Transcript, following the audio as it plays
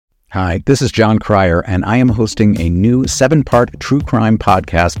Hi, this is John Cryer, and I am hosting a new 7-part true crime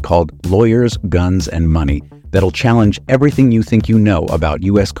podcast called Lawyers, Guns, and Money that'll challenge everything you think you know about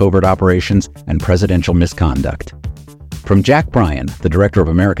U.S. covert operations and presidential misconduct. From Jack Bryan, the director of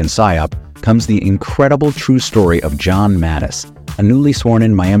American PSYOP, comes the incredible true story of John Mattis, a newly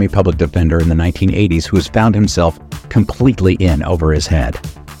sworn-in Miami public defender in the 1980s who has found himself completely in over his head.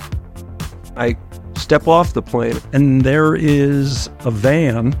 I step off the plane, and there is a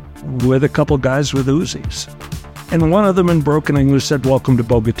van with a couple guys with Uzis. And one of them in broken English said, "Welcome to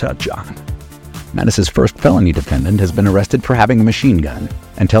Bogota, John." Mattis's first felony defendant has been arrested for having a machine gun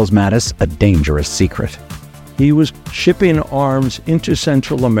and tells Mattis a dangerous secret. He was shipping arms into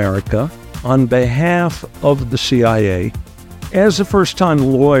Central America on behalf of the CIA. As a first-time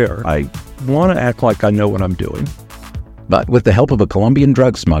lawyer, I want to act like I know what I'm doing. But with the help of a Colombian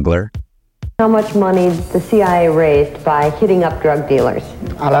drug smuggler, how much money the CIA raised by hitting up drug dealers?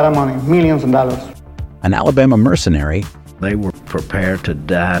 A lot of money, millions of dollars. An Alabama mercenary, they were prepared to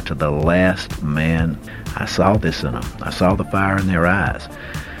die to the last man. I saw this in them. I saw the fire in their eyes.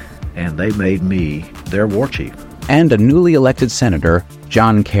 And they made me their war chief. And a newly elected senator,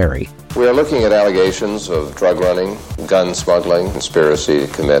 John Kerry. We are looking at allegations of drug running, gun smuggling, conspiracy to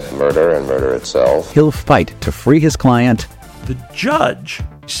commit murder and murder itself. He'll fight to free his client. The judge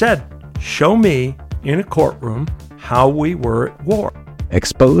said, "Show me in a courtroom how we were at war."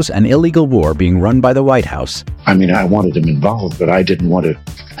 Expose an illegal war being run by the White House. I mean, I wanted him involved, but I didn't want to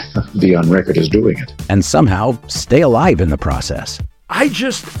be on record as doing it. And somehow stay alive in the process. I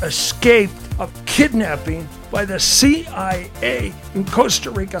just escaped a kidnapping by the CIA in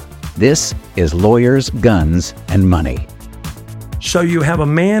Costa Rica. This is Lawyers, Guns, and Money. So you have a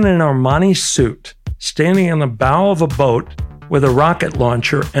man in an Armani suit standing on the bow of a boat with a rocket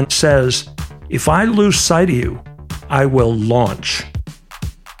launcher and says, "If I lose sight of you, I will launch.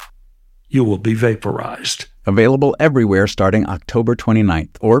 You will be vaporized." Available everywhere starting October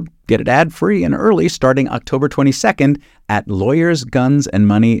 29th, or get it ad-free and early starting October 22nd at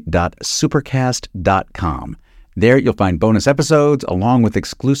lawyersgunsandmoney.supercast.com. There you'll find bonus episodes along with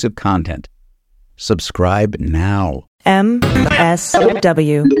exclusive content. Subscribe now.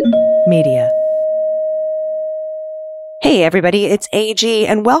 MSW Media. Hey everybody, it's AG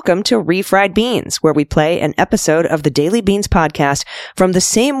and welcome to Refried Beans, where we play an episode of the Daily Beans podcast from the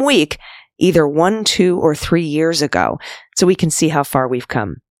same week, either 1, 2, or 3 years ago, so we can see how far we've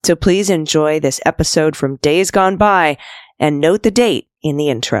come. So please enjoy this episode from days gone by and note the date in the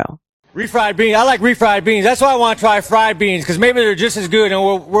intro. Refried beans. I like refried beans. That's why I want to try fried beans, because maybe they're just as good and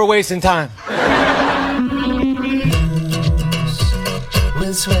we're wasting time.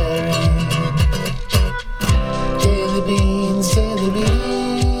 We're swearing. Daily beans, daily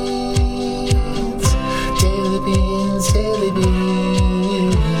beans. Daily beans, daily beans.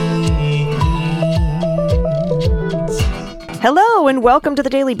 Hello and welcome to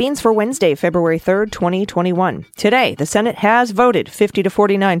the Daily Beans for Wednesday, February 3rd, 2021. Today, the Senate has voted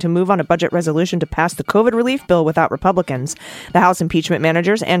 50-49 to move on a budget resolution to pass the COVID relief bill without Republicans. The House impeachment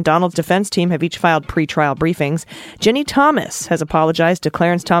managers and Donald's defense team have each filed pre-trial briefings. Jenny Thomas has apologized to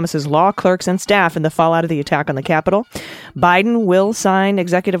Clarence Thomas's law clerks and staff in the fallout of the attack on the Capitol. Biden will sign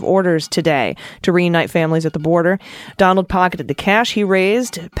executive orders today to reunite families at the border. Donald pocketed the cash he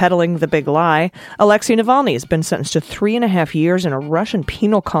raised, peddling the big lie. Alexei Navalny has been sentenced to 3.5 years in a Russian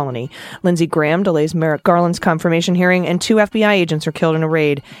penal colony. Lindsey Graham delays Merrick Garland's confirmation hearing, and 2 FBI agents are killed in a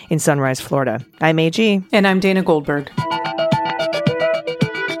raid in Sunrise, Florida. I'm AG. And I'm Dana Goldberg.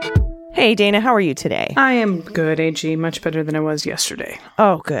 Hey, Dana, how are you today? I am good, AG. Much better than I was yesterday.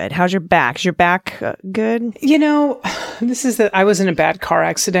 Oh, good. How's your back? Is your back good? You know, I was in a bad car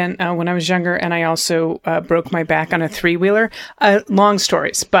accident when I was younger, and I also broke my back on a 3-wheeler. Long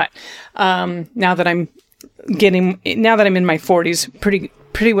stories, but now that I'm in my 40s,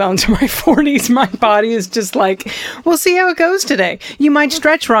 pretty well into my 40s, my body is just like, we'll see how it goes today. You might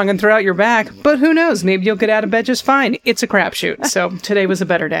stretch wrong and throw out your back, but who knows? Maybe you'll get out of bed just fine. It's a crapshoot. So today was a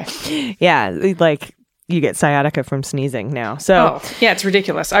better day. Yeah, like you get sciatica from sneezing now. So yeah, it's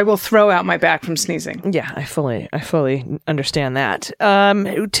ridiculous. I will throw out my back from sneezing. Yeah, I fully understand that.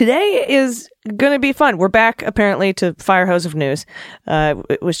 Today is going to be fun. We're back apparently to fire hose of news.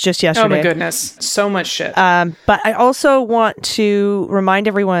 It was just yesterday. Oh my goodness, so much shit. But I also want to remind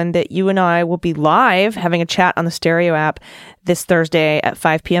everyone that you and I will be live having a chat on the Stereo app this Thursday at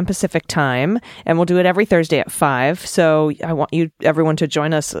 5 p.m. Pacific time, and we'll do it every Thursday at 5. So I want everyone to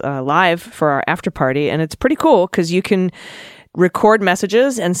join us live for our after party, and it's pretty cool because you can record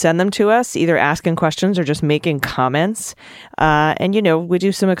messages and send them to us, either asking questions or just making comments. And, we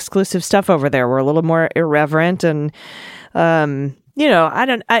do some exclusive stuff over there. We're a little more irreverent and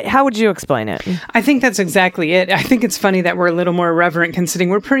how would you explain it? I think that's exactly it. I think it's funny that we're a little more irreverent considering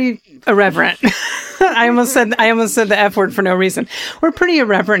we're pretty irreverent. I almost said the F word for no reason. We're pretty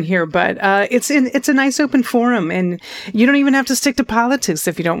irreverent here, but it's a nice open forum, and you don't even have to stick to politics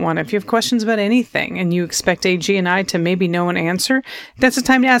if you don't want to. If you have questions about anything and you expect AG and I to maybe know an answer, that's the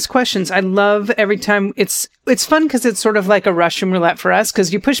time to ask questions. I love every time. It's fun because it's sort of like a Russian roulette for us,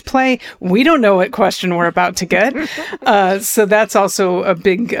 because you push play, we don't know what question we're about to get. So that's also a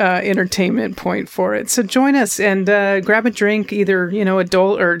big entertainment point for it. So join us and grab a drink, either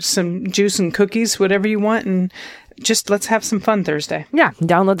adult or some juice and cookies, whatever you want, and just let's have some fun Thursday. Yeah,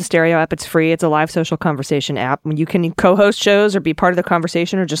 download the Stereo app. It's free. It's a live social conversation app. You can co-host shows or be part of the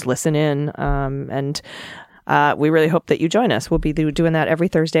conversation or just listen in. And we really hope that you join us. We'll be doing that every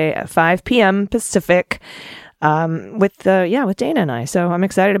Thursday at 5 p.m. Pacific with Dana and I. So I'm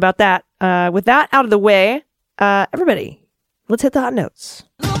excited about that. With that out of the way, everybody, let's hit the hot notes.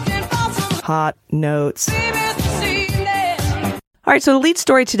 Hot notes. All right, so the lead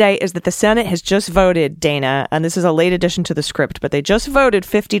story today is that the Senate has just voted, Dana, and this is a late addition to the script, but they just voted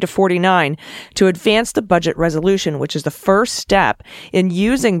 50-49 to advance the budget resolution, which is the first step in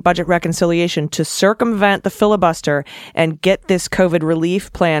using budget reconciliation to circumvent the filibuster and get this COVID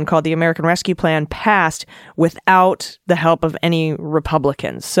relief plan called the American Rescue Plan passed without the help of any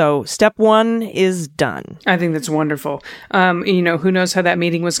Republicans. So step one is done. I think that's wonderful. Who knows how that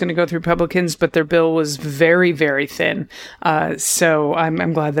meeting was going to go through Republicans, but their bill was very, very thin. So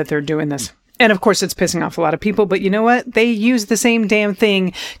I'm glad that they're doing this. And of course, it's pissing off a lot of people. But you know what? They used the same damn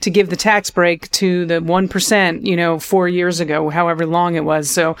thing to give the tax break to the 1%, 4 years ago, however long it was.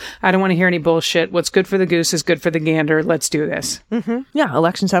 So I don't want to hear any bullshit. What's good for the goose is good for the gander. Let's do this. Mm-hmm. Yeah,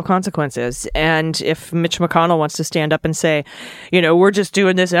 elections have consequences. And if Mitch McConnell wants to stand up and say, we're just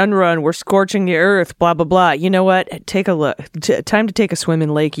doing this end run, we're scorching the earth, blah, blah, blah. You know what? Take a look. Time to take a swim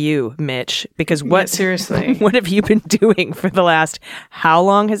in Lake U, Mitch. Because seriously, what have you been doing for the last, how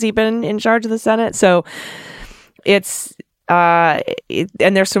long has he been in charge of the Senate? So it's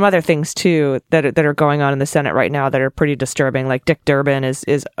and there's some other things too that are going on in the Senate right now that are pretty disturbing. Like Dick Durbin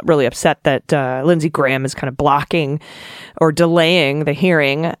is really upset that Lindsey Graham is kind of blocking or delaying the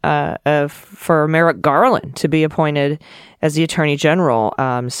hearing for Merrick Garland to be appointed as the Attorney General.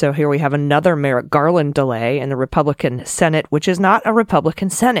 So here we have another Merrick Garland delay in the Republican Senate, which is not a Republican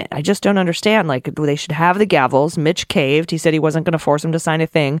Senate. I just don't understand. Like, they should have the gavels. Mitch caved. He said he wasn't going to force him to sign a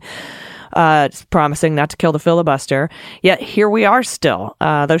thing. Promising not to kill the filibuster. Yet here we are still.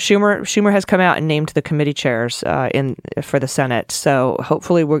 Though Schumer has come out and named the committee chairs for the Senate. So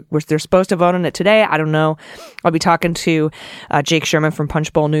hopefully they're supposed to vote on it today. I don't know. I'll be talking to Jake Sherman from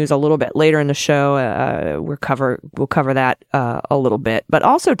Punchbowl News a little bit later in the show. We'll cover that a little bit. But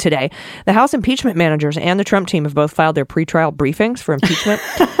also today, the House impeachment managers and the Trump team have both filed their pretrial briefings for impeachment.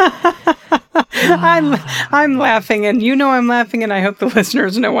 I'm laughing, and I'm laughing, and I hope the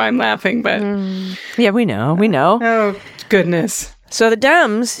listeners know why I'm laughing. But yeah, we know. Oh goodness! So the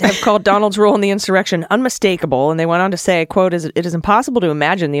Dems have called Donald's role in the insurrection unmistakable, and they went on to say, quote, "It is impossible to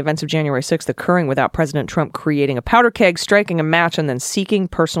imagine the events of January 6th occurring without President Trump creating a powder keg, striking a match, and then seeking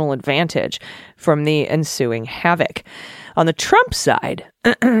personal advantage from the ensuing havoc." On the Trump side,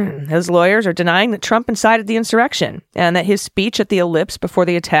 his lawyers are denying that Trump incited the insurrection and that his speech at the Ellipse before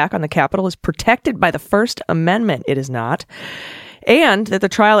the attack on the Capitol is protected by the First Amendment. It is not. And that the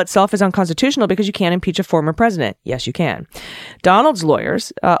trial itself is unconstitutional because you can't impeach a former president. Yes, you can. Donald's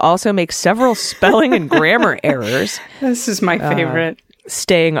lawyers also make several spelling and grammar errors. This is my favorite.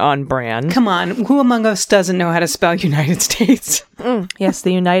 Staying on brand. Come on, who among us doesn't know how to spell United States? Yes,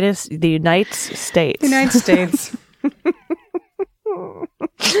 the United States. United States.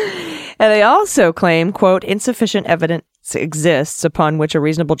 And they also claim, quote, insufficient evidence exists upon which a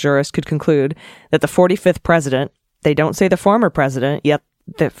reasonable jurist could conclude that the 45th president, they don't say the former president, yet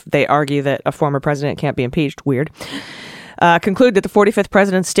they argue that a former president can't be impeached. Weird. Conclude that the 45th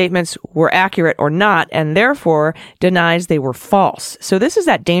president's statements were accurate or not, and therefore denies they were false. So this is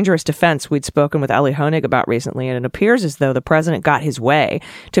that dangerous defense we'd spoken with Ellie Honig about recently, and it appears as though the president got his way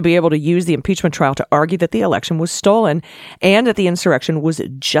to be able to use the impeachment trial to argue that the election was stolen and that the insurrection was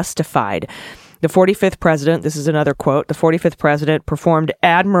justified. The 45th president, this is another quote, the 45th president performed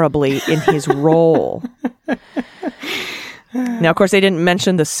admirably in his role. Now, of course, they didn't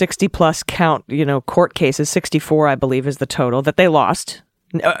mention the 60-plus count, court cases. 64, I believe, is the total that they lost.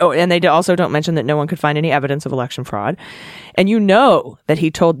 Oh, and they also don't mention that no one could find any evidence of election fraud. And that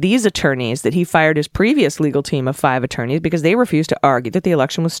he told these attorneys that he fired his previous legal team of 5 attorneys because they refused to argue that the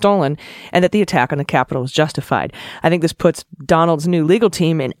election was stolen and that the attack on the Capitol was justified. I think this puts Donald's new legal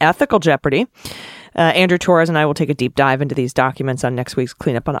team in ethical jeopardy. Andrew Torres and I will take a deep dive into these documents on next week's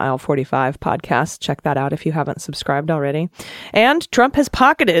Cleanup on Aisle 45 podcast. Check that out if you haven't subscribed already. And Trump has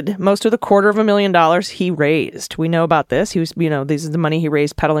pocketed most of the $250,000 he raised. We know about this. He was, this is the money he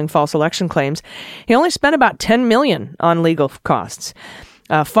raised peddling false election claims. He only spent about $10 million on legal costs.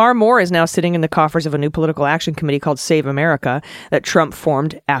 Far more is now sitting in the coffers of a new political action committee called Save America that Trump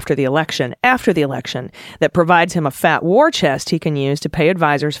formed after the election, that provides him a fat war chest he can use to pay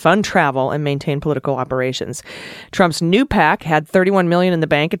advisors, fund travel, and maintain political operations. Trump's new PAC had $31 million in the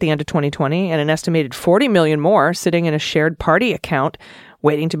bank at the end of 2020 and an estimated $40 million more sitting in a shared party account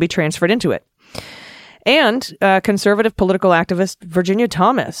waiting to be transferred into it. And conservative political activist Virginia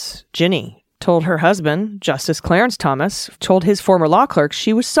Thomas, Ginny, told her husband, Justice Clarence Thomas, told his former law clerk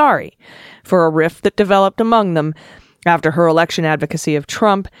she was sorry for a rift that developed among them after her election advocacy of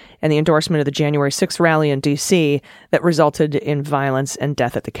Trump and the endorsement of the January 6th rally in D.C. that resulted in violence and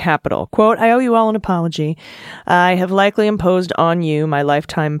death at the Capitol. Quote, "I owe you all an apology. I have likely imposed on you my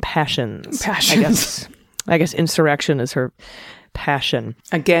lifetime passions." I guess insurrection is her passion.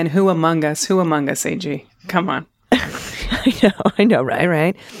 Again, who among us, AG? Come on. I know,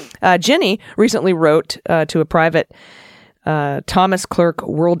 right? Ginny recently wrote to a private Thomas Clerk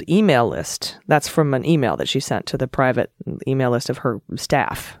world email list. That's from an email that she sent to the private email list of her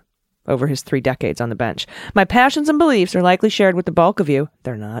staff over his 3 decades on the bench. "My passions and beliefs are likely shared with the bulk of you."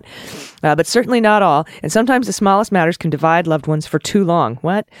 They're not. "But certainly not all. And sometimes the smallest matters can divide loved ones for too long."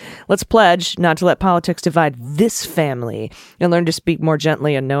 What? "Let's pledge not to let politics divide this family and learn to speak more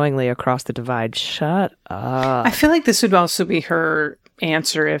gently and knowingly across the divide." Shut up. I feel like this would also be her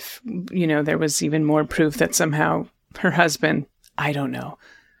answer if, there was even more proof that somehow her husband, I don't know,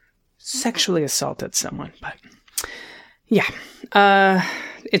 sexually assaulted someone. But yeah,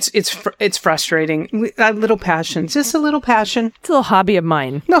 it's frustrating. A little passion, just a little passion. It's a little hobby of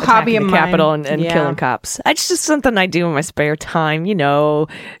mine. No hobby of mine. Capitol and killing cops. It's just something I do in my spare time.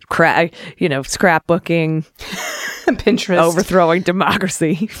 Scrapbooking, Pinterest, overthrowing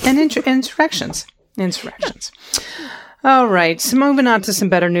democracy, and insurrections. All right, so moving on to some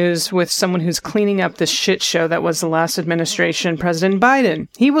better news with someone who's cleaning up the shit show that was the last administration, President Biden.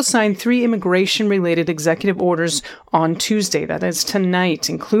 He will sign 3 immigration-related executive orders on Tuesday. That is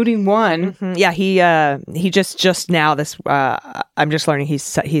tonight, including one. Mm-hmm. Yeah, he just now this. I'm just learning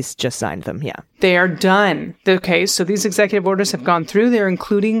he's just signed them. Yeah, they are done. Okay, so these executive orders have gone through. They're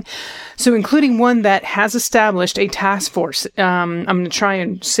including one that has established a task force. I'm going to try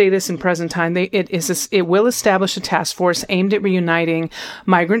and say this in present time. It will establish a task force aimed at reuniting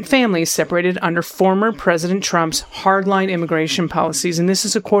migrant families separated under former President Trump's hardline immigration policies, and this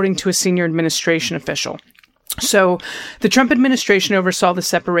is according to a senior administration official. So the Trump administration oversaw the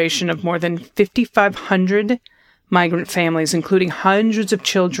separation of more than 5,500 migrant families, including hundreds of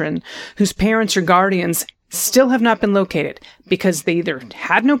children whose parents or guardians still have not been located because they either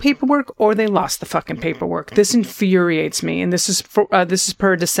had no paperwork or they lost the fucking paperwork. This infuriates me, and this is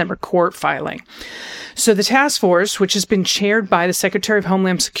per December court filing. So the task force, which has been chaired by the Secretary of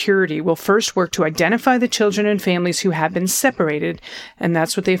Homeland Security, will first work to identify the children and families who have been separated, and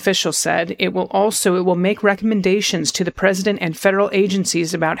that's what the official said. It will make recommendations to the president and federal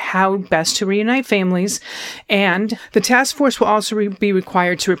agencies about how best to reunite families, and the task force will also be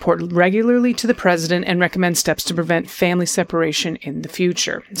required to report regularly to the president and recommend steps to prevent family separation in the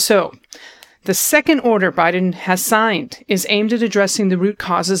future. So, the second order Biden has signed is aimed at addressing the root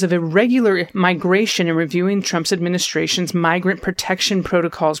causes of irregular migration and reviewing Trump's administration's Migrant Protection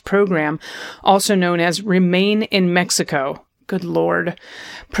Protocols program, also known as Remain in Mexico. Good Lord.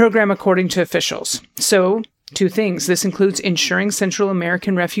 Program, according to officials. So, 2 things. This includes ensuring Central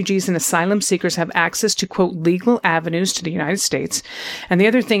American refugees and asylum seekers have access to, quote, legal avenues to the United States. And the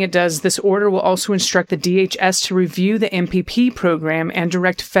other thing it does, this order will also instruct the DHS to review the MPP program and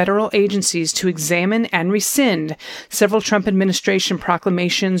direct federal agencies to examine and rescind several Trump administration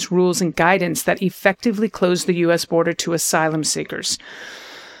proclamations, rules, and guidance that effectively close the U.S. border to asylum seekers.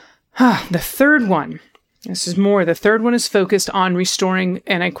 The third one. This is more. The third one is focused on restoring,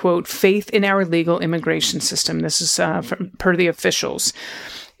 and I quote, faith in our legal immigration system. This is per the officials.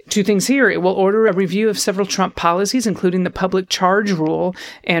 2 things here. It will order a review of several Trump policies, including the public charge rule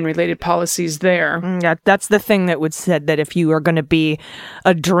and related policies there. Yeah, that's the thing that would said that if you are going to be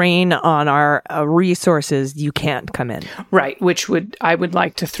a drain on our resources, you can't come in. Right, which I would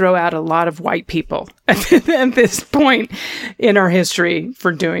like to throw out a lot of white people at this point in our history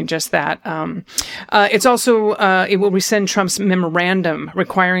for doing just that. It's also, it will rescind Trump's memorandum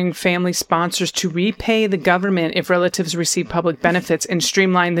requiring family sponsors to repay the government if relatives receive public benefits and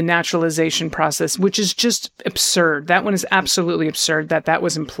streamline the naturalization process, which is just absurd. That one is absolutely absurd that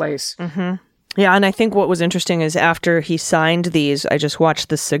was in place. Mm-hmm. Yeah, and I think what was interesting is after he signed these, I just watched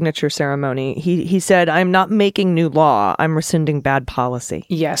the signature ceremony, he said, I'm not making new law, I'm rescinding bad policy.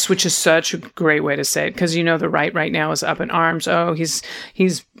 Yes, which is such a great way to say it, because, the right now is up in arms. Oh, he's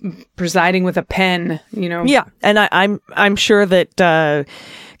presiding with a pen, Yeah, and I'm sure that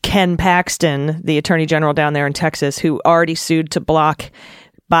Ken Paxton, the attorney general down there in Texas, who already sued to block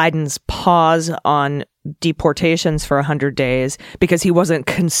Biden's pause on deportations for 100 days because he wasn't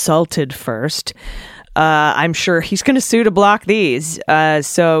consulted first. I'm sure he's going to sue to block these.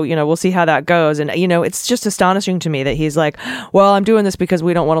 So, we'll see how that goes. And, it's just astonishing to me that he's like, well, I'm doing this because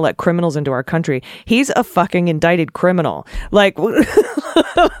we don't want to let criminals into our country. He's a fucking indicted criminal. Like,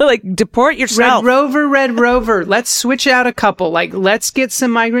 like deport yourself. Red Rover. Let's switch out a couple. Like, let's get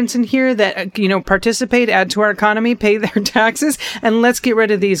some migrants in here that, participate, add to our economy, pay their taxes, and let's get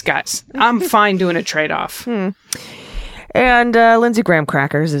rid of these guys. I'm fine doing a trade-off. And Lindsey Graham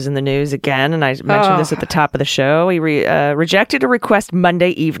crackers is in the news again, and I mentioned this at the top of the show. He rejected a request Monday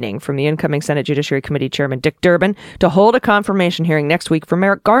evening from the incoming Senate Judiciary Committee Chairman Dick Durbin to hold a confirmation hearing next week for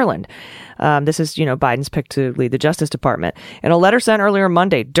Merrick Garland. This is, Biden's pick to lead the Justice Department. In a letter sent earlier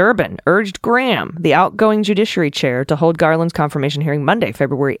Monday, Durbin urged Graham, the outgoing Judiciary Chair, to hold Garland's confirmation hearing Monday,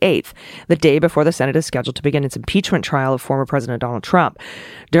 February 8th, the day before the Senate is scheduled to begin its impeachment trial of former President Donald Trump.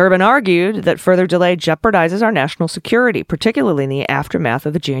 Durbin argued that further delay jeopardizes our national security, particularly in the aftermath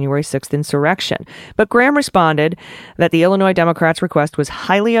of the January 6th insurrection. But Graham responded that the Illinois Democrats' request was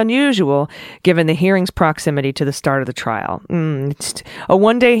highly unusual, given the hearing's proximity to the start of the trial. A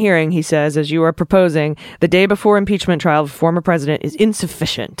one-day hearing, he says, as you are proposing, the day before impeachment trial of a former president is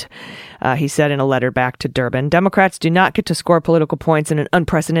insufficient. He said in a letter back to Durbin, Democrats do not get to score political points in an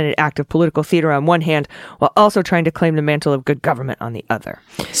unprecedented act of political theater on one hand, while also trying to claim the mantle of good government on the other.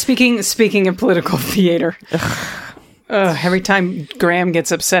 Speaking of political theater, every time Graham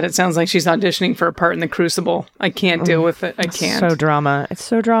gets upset, it sounds like she's auditioning for a part in The Crucible. I can't deal with it. I can't. It's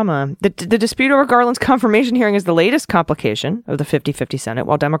so drama. The dispute over Garland's confirmation hearing is the latest complication of the 50-50 Senate.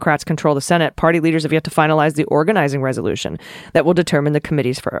 While Democrats control the Senate, party leaders have yet to finalize the organizing resolution that will determine the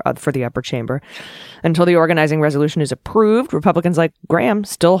committees for the upper chamber. Until the organizing resolution is approved, Republicans like Graham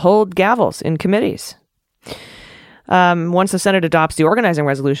still hold gavels in committees. Once the Senate adopts the organizing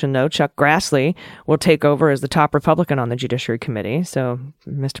resolution, though, Chuck Grassley will take over as the top Republican on the Judiciary Committee. So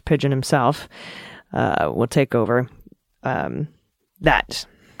Mr. Pigeon himself will take over that.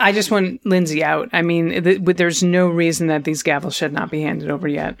 I just want Lindsey out. I mean, there's no reason that these gavels should not be handed over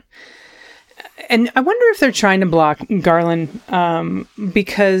yet. And I wonder if they're trying to block Garland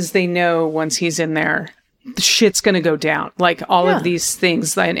because they know once he's in there, the shit's going to go down. Like all of these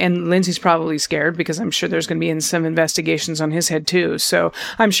things. And Lindsey's probably scared because I'm sure there's going to be some investigations on his head too. So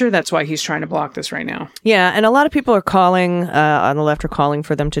I'm sure that's why he's trying to block this right now. Yeah. And a lot of people are calling on the left are calling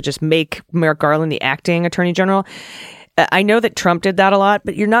for them to just make Merrick Garland the acting attorney general. I know that Trump did that a lot,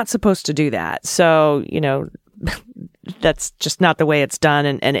 but you're not supposed to do that. So, that's just not the way it's done.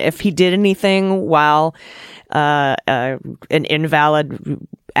 And if he did anything while an invalid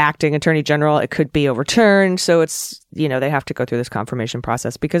acting attorney general, it could be overturned. So it's, they have to go through this confirmation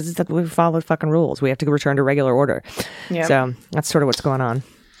process because we follow fucking rules. We have to return to regular order. Yep. So that's sort of what's going on.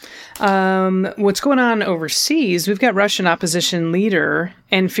 What's going on overseas, we've got Russian opposition leader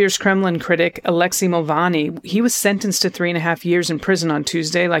and fierce Kremlin critic Alexei Navalny. He was sentenced to 3.5 years in prison on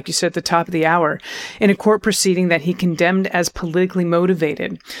Tuesday, like you said at the top of the hour, in a court proceeding that he condemned as politically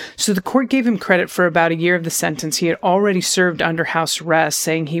motivated. So the court gave him credit for about a year of the sentence. He had already served under house arrest,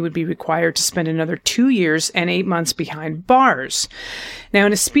 saying he would be required to spend another 2 years and 8 months behind bars. Now,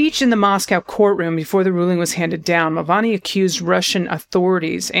 in a speech in the Moscow courtroom before the ruling was handed down, Navalny accused Russian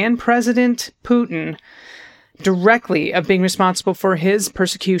authorities and President Putin directly of being responsible for his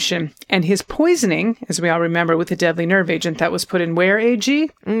persecution and his poisoning, as we all remember, with a deadly nerve agent that was put in where, AG?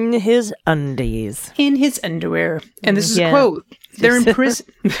 In his undies. In his underwear. And this is a quote. They're in prison.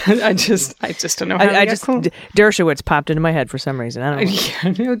 I just don't know how to get cool. Dershowitz popped into my head for some reason. I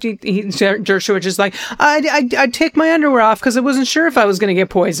don't know. Dershowitz is like, I'd take my underwear off because I wasn't sure if I was going to get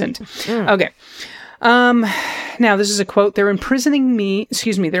poisoned. Okay. Now, this is a quote. They're imprisoning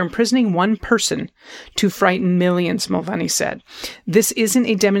one person to frighten millions, Mulvaney said. This isn't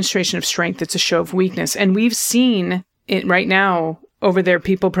a demonstration of strength. It's a show of weakness. And we've seen it right now over there,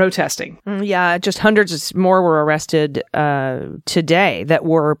 people protesting. Yeah, just hundreds more were arrested today that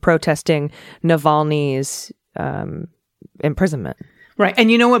were protesting Navalny's imprisonment. Right.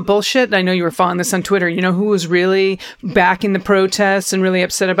 And you know what bullshit? I know you were following this on Twitter. You know who was really backing the protests and really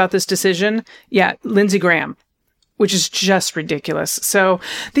upset about this decision? Yeah, Lindsey Graham, which is just ridiculous. So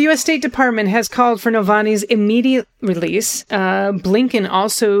the U.S. State Department has called for Navalny's immediate release. Blinken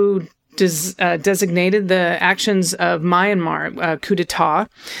also designated the actions of Myanmar coup d'etat.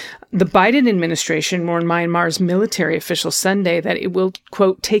 The Biden administration warned Myanmar's military officials Sunday that it will,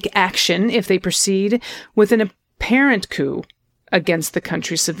 quote, take action if they proceed with an apparent coup against the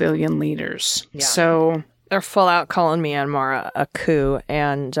country's civilian leaders. Yeah. So they're full out calling Myanmar a coup,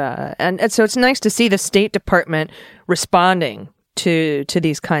 and so it's nice to see the State Department responding to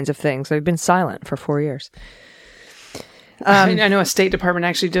these kinds of things. They've been silent for 4 years. I know a State Department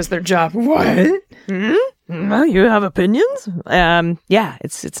actually does their job. What? Well, you have opinions? Yeah,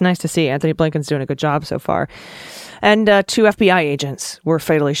 it's nice to see. Anthony Blinken's doing a good job so far. And 2 FBI agents were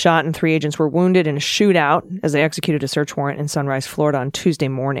fatally shot and 3 agents were wounded in a shootout as they executed a search warrant in Sunrise, Florida on Tuesday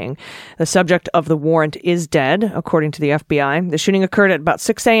morning. The subject of the warrant is dead, according to the FBI. The shooting occurred at about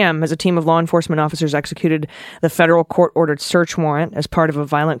 6 a.m. as a team of law enforcement officers executed the federal court-ordered search warrant as part of a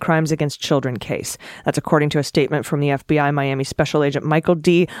violent crimes against children case. That's according to a statement from the FBI Miami Special Agent Michael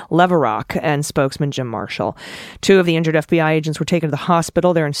D. Leverock and spokesman Jim Marshall. 2 of the injured FBI agents were taken to the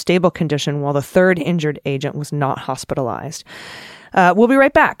hospital. They're in stable condition, while the 3rd injured agent was not hospitalized. We'll be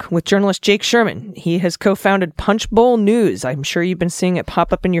right back with journalist Jake Sherman. He has co-founded Punchbowl News. I'm sure you've been seeing it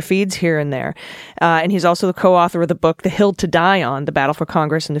pop up in your feeds here and there. And he's also the co-author of the book, The Hill to Die On, The Battle for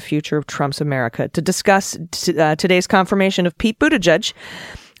Congress and the Future of Trump's America, to discuss today's confirmation of Pete Buttigieg,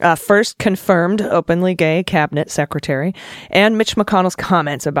 first confirmed openly gay cabinet secretary, and Mitch McConnell's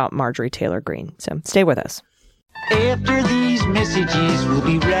comments about Marjorie Taylor Greene. So stay with us. After these messages, we'll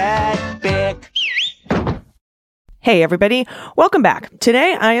be right back. Hey, everybody. Welcome back.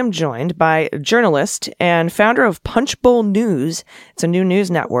 Today, I am joined by journalist and founder of Punchbowl News. It's a new news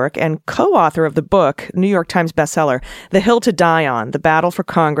network, and co-author of the book, New York Times bestseller, The Hill to Die On, The Battle for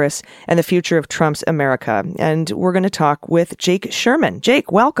Congress and the Future of Trump's America. And we're going to talk with Jake Sherman.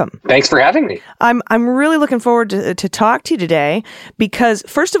 Jake, welcome. Thanks for having me. I'm really looking forward to talk to you today because,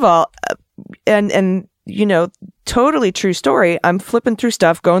 first of all, and you know, totally true story. I'm flipping through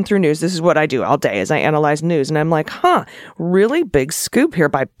stuff, going through news. This is what I do all day as I analyze news. And I'm like, really big scoop here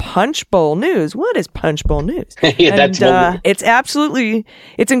by Punchbowl News. What is Punchbowl News? Yeah,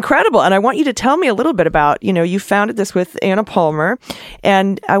 it's incredible. And I want you to tell me a little bit about, you founded this with Anna Palmer.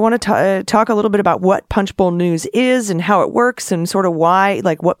 And I want to talk a little bit about what Punchbowl News is and how it works and sort of why,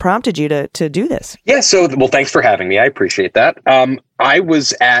 like what prompted you to do this. Yeah. Well, thanks for having me. I appreciate that. I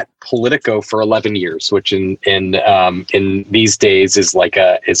was at Politico for 11 years, which in these days is like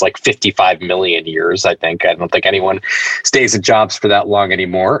 55 million years. I don't think anyone stays at jobs for that long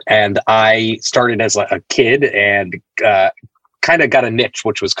anymore. And I started as a kid and kind of got a niche,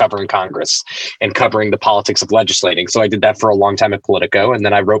 which was covering Congress and covering the politics of legislating. So I did that for a long time at Politico. And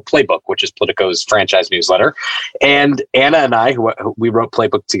then I wrote Playbook, which is Politico's franchise newsletter. And Anna and I, we wrote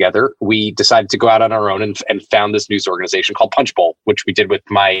Playbook together. We decided to go out on our own and found this news organization called Punchbowl, which we did with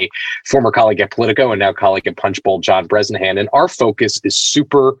my former colleague at Politico and now colleague at Punchbowl, John Bresnahan. And our focus is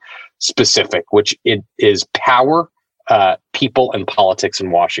super specific, which it is power, people and politics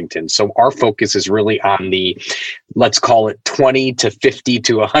in Washington. So our focus is really on the, let's call it 20 to 50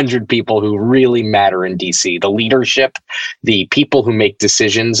 to 100 people who really matter in DC, the leadership, the people who make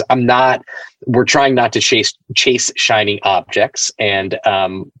decisions. We're trying not to chase shiny objects. And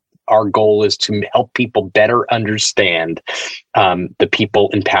our goal is to help people better understand the people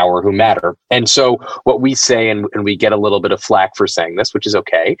in power who matter. And so what we say, and we get a little bit of flack for saying this, which is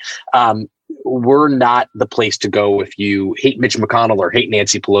okay, we're not the place to go if you hate Mitch McConnell or hate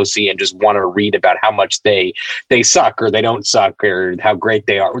Nancy Pelosi and just want to read about how much they suck or they don't suck or how great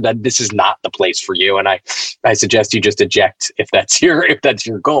they are. That this is not the place for you. And I suggest you just eject if that's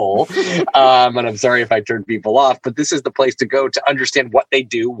your goal. And I'm sorry if I turned people off, but this is the place to go to understand what they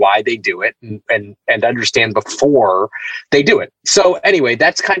do, why they do it, and understand before they do it. So anyway,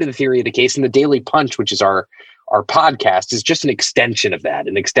 that's kind of the theory of the case. And the Daily Punch, which is our podcast, is just an extension of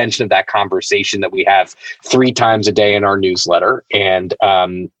that conversation that we have 3 times a day in our newsletter and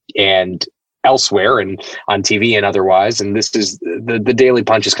elsewhere and on TV and otherwise. And this is the Daily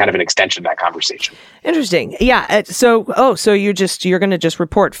Punch is kind of an extension of that conversation. Interesting. Yeah. So you're going to just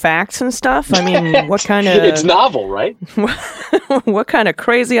report facts and stuff? I mean, what kind of... It's novel, right? What kind of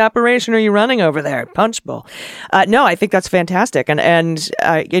crazy operation are you running over there at Punchbowl? No, I think that's fantastic. And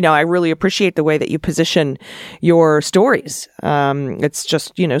I really appreciate the way that you position your stories. It's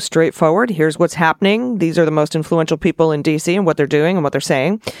just, straightforward. Here's what's happening. These are the most influential people in DC and what they're doing and what they're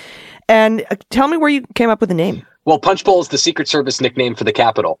saying. And tell me where you came up with the name. Well, Punchbowl is the Secret Service nickname for the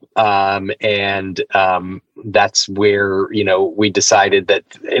Capitol. that's where, we decided that,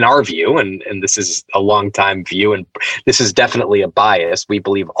 in our view, and this is a long time view, and this is definitely a bias, we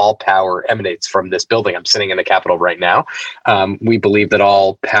believe all power emanates from this building. I'm sitting in the Capitol right now. We believe that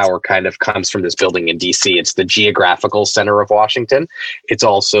all power kind of comes from this building in DC. It's the geographical center of Washington. It's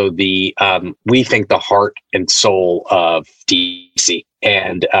also we think, the heart and soul of DC.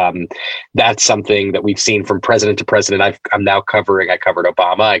 And that's something that we've seen from president to president. I covered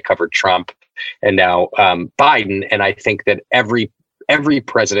Obama, I covered Trump, and now Biden. And I think that every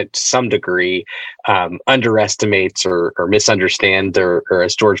president, to some degree, underestimates or misunderstands, or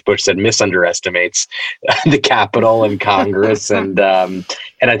as George Bush said, misunderestimates the Capitol and Congress, and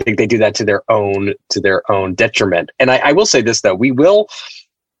I think they do that to their own detriment. And I will say this, though: we will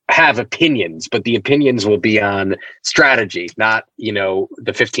have opinions, but the opinions will be on strategy, not, the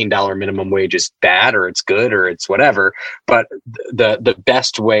 $15 minimum wage is bad or it's good or it's whatever, but the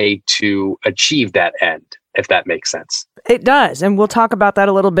best way to achieve that end, if that makes sense. It does. And we'll talk about that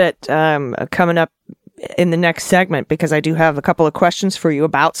a little bit coming up in the next segment, because I do have a couple of questions for you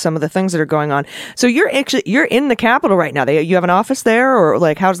about some of the things that are going on. So you're in the Capitol right now. You have an office there, or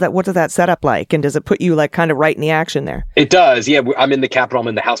like, what does that setup like? And does it put you like kind of right in the action there? It does. Yeah. I'm in the Capitol. I'm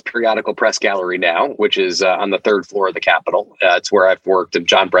in the House Periodical Press Gallery now, which is on the third floor of the Capitol. It's where I've worked. And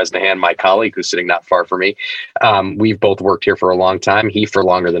John Bresnahan, my colleague, who's sitting not far from me, we've both worked here for a long time. He for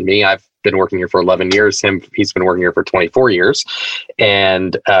longer than me. I've been working here for 11 years. He's been working here for 24 years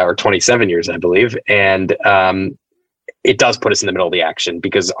or 27 years, I believe. And it does put us in the middle of the action,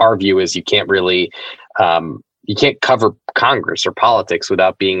 because our view is you can't cover Congress or politics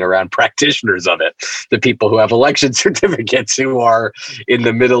without being around practitioners of it. The people who have election certificates, who are in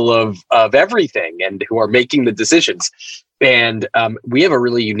the middle of everything and who are making the decisions. And we have a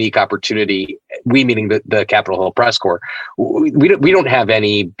really unique opportunity. We, meaning the Capitol Hill Press Corps, we don't have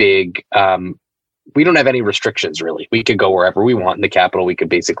any big, we don't have any restrictions, really. We could go wherever we want in the Capitol. We could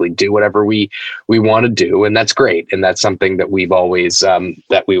basically do whatever we want to do, and that's great. And that's something that we've always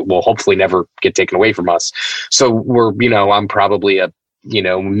that we will hopefully never get taken away from us. So we're, I'm probably a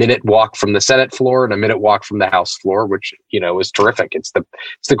minute walk from the Senate floor and a minute walk from the House floor, which, is terrific. It's the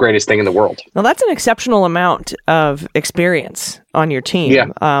greatest thing in the world. Well, that's an exceptional amount of experience on your team.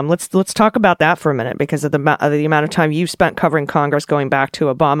 Yeah. Let's talk about that for a minute, because of the amount of time you've spent covering Congress, going back to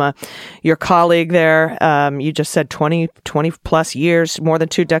Obama. Your colleague there, you just said 20 plus years, more than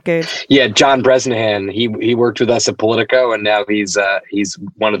 2 decades. Yeah, John Bresnahan, he worked with us at Politico, and now he's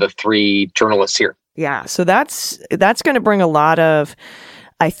one of the 3 journalists here. Yeah, so that's going to bring a lot of,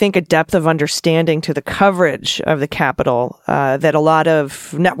 I think, a depth of understanding to the coverage of the Capitol that a lot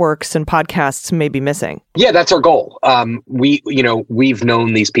of networks and podcasts may be missing. Yeah, that's our goal. We've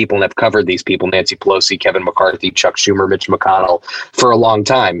known these people and have covered these people: Nancy Pelosi, Kevin McCarthy, Chuck Schumer, Mitch McConnell, for a long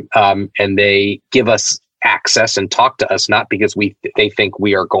time, and they give us access and talk to us, not because they think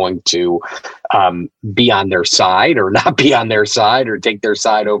we are going to be on their side or not be on their side or take their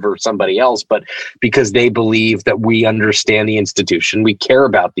side over somebody else, but because they believe that we understand the institution, we care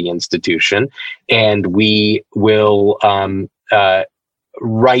about the institution, and we will give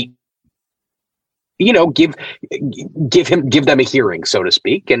them a hearing, so to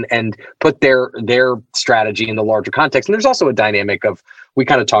speak, and put their strategy in the larger context. And there's also a dynamic of, we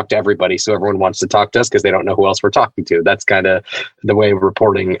kind of talk to everybody, so everyone wants to talk to us because they don't know who else we're talking to. That's kind of the way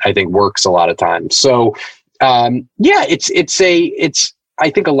reporting, I think, works a lot of times. So it's I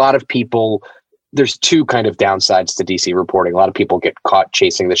think a lot of people, there's 2 kind of downsides to DC reporting. A lot of people get caught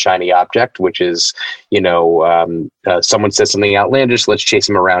chasing the shiny object, which is, someone says something outlandish, let's chase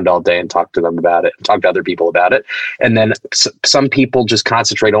them around all day and talk to them about it, and talk to other people about it. And then some people just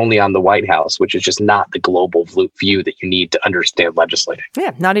concentrate only on the White House, which is just not the global view that you need to understand legislating.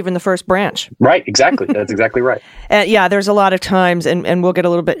 Yeah, not even the first branch. Right, exactly. That's exactly right. Yeah, there's a lot of times, and we'll get a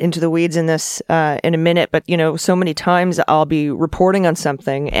little bit into the weeds in this in a minute, but, so many times I'll be reporting on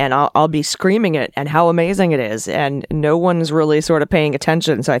something and I'll be screaming it and how amazing it is, and no one's really sort of paying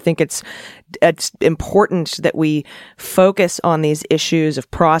attention. So I think it's important that we focus on these issues of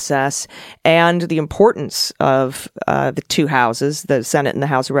process and the importance of the 2 houses, the Senate and the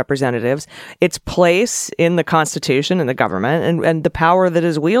House of Representatives, its place in the Constitution and the government, and the power that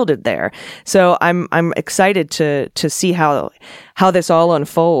is wielded there. So I'm excited to see how this all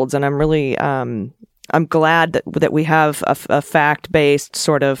unfolds, and I'm really I'm glad that we have a fact-based,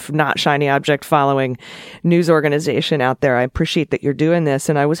 sort of not shiny object following news organization out there. I appreciate that you're doing this.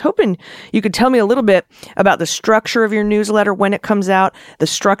 And I was hoping you could tell me a little bit about the structure of your newsletter when it comes out, the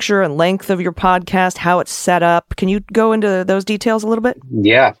structure and length of your podcast, how it's set up. Can you go into those details a little bit?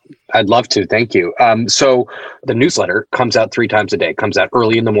 Yeah. I'd love to. Thank you. So the newsletter comes out 3 times a day. It comes out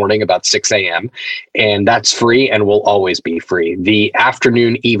early in the morning, about 6 a.m., and that's free and will always be free. The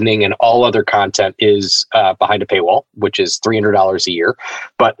afternoon, evening, and all other content is behind a paywall, which is $300 a year.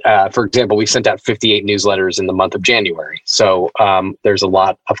 But for example, we sent out 58 newsletters in the month of January. So there's a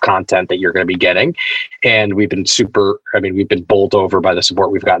lot of content that you're going to be getting. And we've been we've been bowled over by the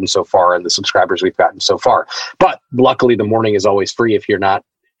support we've gotten so far and the subscribers we've gotten so far. But luckily, the morning is always free if you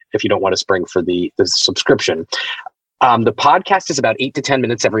don't want to spring for the subscription. The podcast is about 8 to 10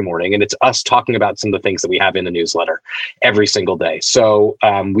 minutes every morning, and it's us talking about some of the things that we have in the newsletter every single day. So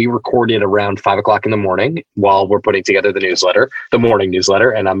we record it around 5 o'clock in the morning while we're putting together the morning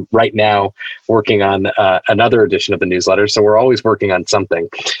newsletter. And I'm right now working on another edition of the newsletter. So we're always working on something.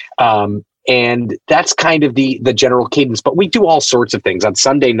 And that's kind of the general cadence, but we do all sorts of things. On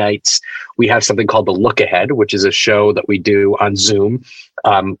Sunday nights, we have something called The Look Ahead, which is a show that we do on Zoom,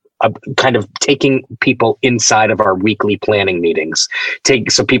 kind of taking people inside of our weekly planning meetings,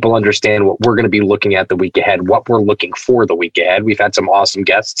 so people understand what we're going to be looking at the week ahead, what we're looking for the week ahead. We've had some awesome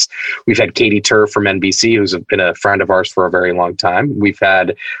guests. We've had Katie Tur from NBC, who's been a friend of ours for a very long time. We've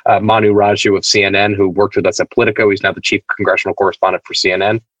had Manu Raju of CNN, who worked with us at Politico. He's now the chief congressional correspondent for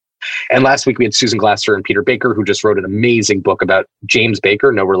CNN. And last week we had Susan Glasser and Peter Baker, who just wrote an amazing book about James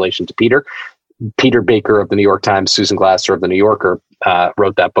Baker, no relation to Peter. Peter Baker of the New York Times, Susan Glasser of the New Yorker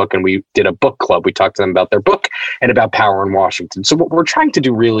wrote that book, and we did a book club. We talked to them about their book and about power in Washington. So what we're trying to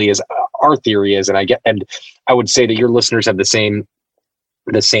do really is, our theory is, and I would say that your listeners have the same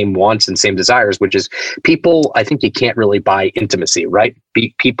wants and same desires, which is people, I think you can't really buy intimacy, right?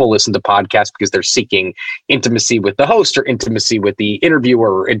 People listen to podcasts because they're seeking intimacy with the host or intimacy with the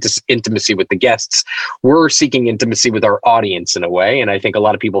interviewer or intimacy with the guests. We're seeking intimacy with our audience in a way. And I think a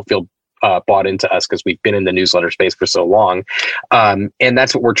lot of people feel bought into us because we've been in the newsletter space for so long. And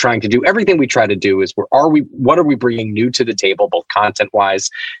that's what we're trying to do. Everything we try to do is what are we bringing new to the table, both content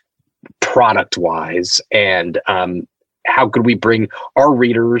wise, product wise, and how could we bring our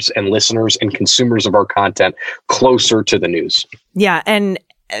readers and listeners and consumers of our content closer to the news? Yeah. And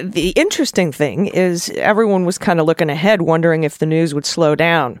the interesting thing is everyone was kind of looking ahead, wondering if the news would slow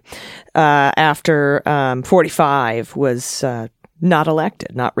down after 45 was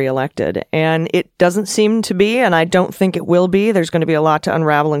not reelected. And it doesn't seem to be, and I don't think it will be. There's going to be a lot to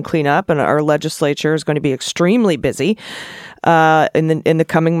unravel and clean up, and our legislature is going to be extremely busy in the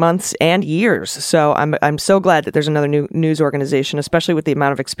coming months and years. So I'm so glad that there's another new news organization, especially with the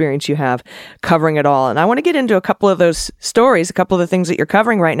amount of experience you have covering it all. And I want to get into a couple of those stories, a couple of the things that you're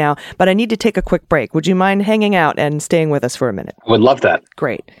covering right now, but I need to take a quick break. Would you mind hanging out and staying with us for a minute? I would love that.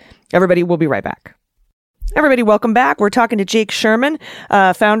 Great. Everybody, we'll be right back. Everybody, welcome back. We're talking to Jake Sherman,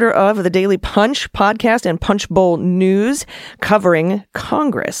 founder of the Daily Punch podcast and Punch Bowl News, covering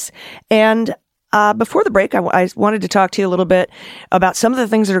Congress. And before the break, I wanted to talk to you a little bit about some of the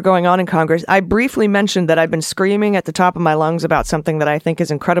things that are going on in Congress. I briefly mentioned that I've been screaming at the top of my lungs about something that I think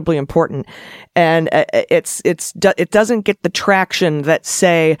is incredibly important, and it doesn't get the traction that,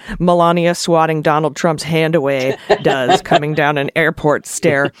 say, Melania swatting Donald Trump's hand away does coming down an airport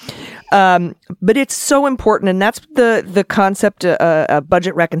stair. But it's so important, and that's the concept of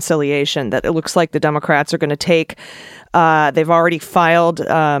budget reconciliation that it looks like the Democrats are going to take. They've already filed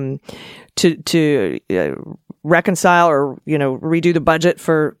to reconcile or redo the budget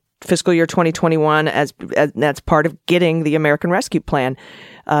for fiscal year 2021 as that's part of getting the American Rescue Plan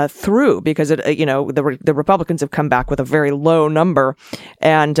through, because the Republicans have come back with a very low number,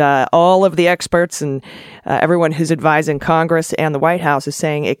 and all of the experts and everyone who's advising Congress and the White House is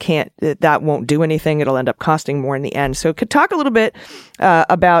saying that won't do anything. It'll end up costing more in the end. So could talk a little bit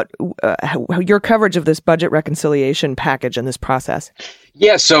about your coverage of this budget reconciliation package and this process.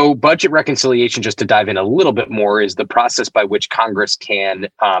 Yeah, so budget reconciliation, just to dive in a little bit more, is the process by which Congress can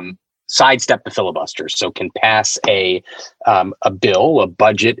sidestep the filibuster, so can pass a bill, a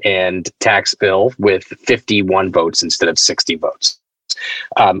budget and tax bill, with 51 votes instead of 60 votes.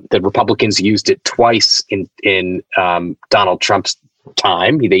 The Republicans used it twice in Donald Trump's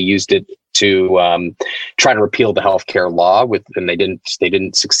time. They used it to try to repeal the healthcare law, and they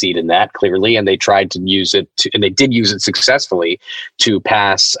didn't succeed in that, clearly. And they tried to use it and they did use it successfully to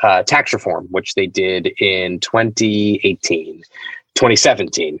pass tax reform, which they did in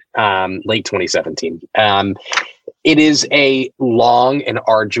 2017, late 2017. It is a long and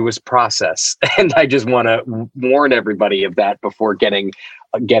arduous process, and I just want to warn everybody of that before getting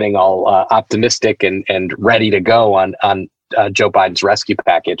all optimistic and ready to go on Joe Biden's rescue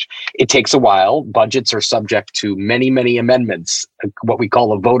package. It takes a while. Budgets are subject to many, many amendments, what we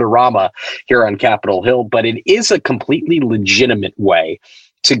call a vote-a-rama here on Capitol Hill, but it is a completely legitimate way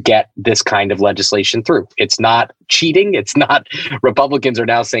to get this kind of legislation through. It's not cheating. It's not, Republicans are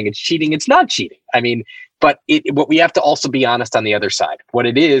now saying it's cheating. It's not cheating. I mean, but what we have to also be honest on the other side. What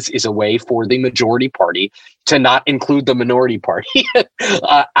it is a way for the majority party to not include the minority party.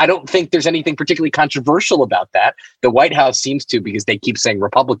 I don't think there's anything particularly controversial about that. The White House seems to, because they keep saying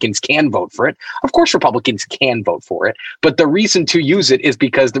Republicans can vote for it. Of course, Republicans can vote for it. But the reason to use it is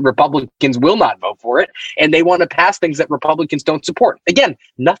because the Republicans will not vote for it. And they want to pass things that Republicans don't support. Again,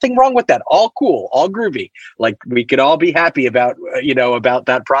 nothing wrong with that. All cool, all groovy. Like, we could all be happy about, about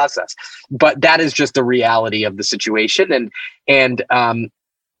that process. But that is just the reality of the situation. And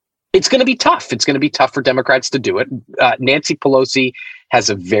it's going to be tough. It's going to be tough for Democrats to do it. Nancy Pelosi has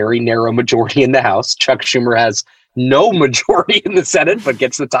a very narrow majority in the House. Chuck Schumer has no majority in the Senate, but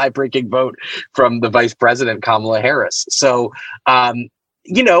gets the tie-breaking vote from the Vice President, Kamala Harris. So,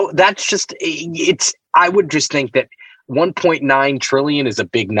 that's just, I would just think that 1.9 trillion is a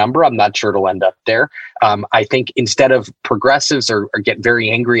big number. I'm not sure it'll end up there. I think instead of progressives or get very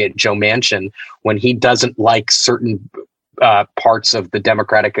angry at Joe Manchin when he doesn't like certain parts of the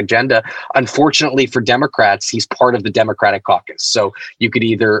Democratic agenda, unfortunately for Democrats, he's part of the Democratic caucus. So you could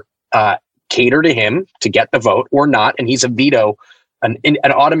either cater to him to get the vote or not. And he's a veto, an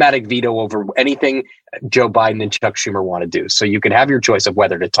automatic veto over anything Joe Biden and Chuck Schumer want to do. So you can have your choice of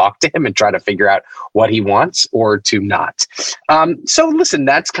whether to talk to him and try to figure out what he wants or to not. So listen,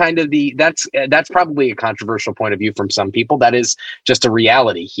 that's kind of that's probably a controversial point of view from some people. That is just a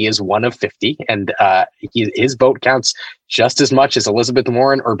reality. He is one of 50, and his vote counts just as much as Elizabeth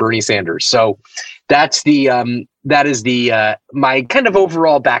Warren or Bernie Sanders. So that is my kind of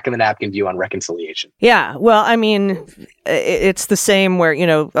overall back of the napkin view on reconciliation. Yeah, well, I mean, it's the same where,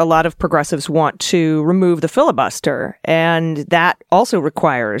 a lot of progressives want to remove the filibuster, and that also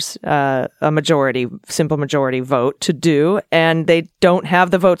requires a simple majority vote to do, and they don't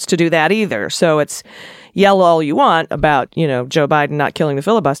have the votes to do that either. So it's yell all you want about, Joe Biden not killing the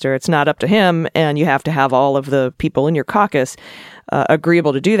filibuster. It's not up to him, and you have to have all of the people in your caucus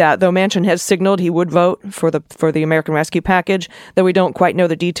agreeable to do that. Though Manchin has signaled he would vote for the American Rescue Package, though we don't quite know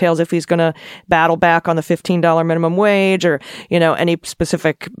the details if he's going to battle back on the $15 minimum wage or, any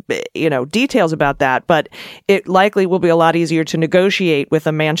specific, details about that. But it likely will be a lot easier to negotiate with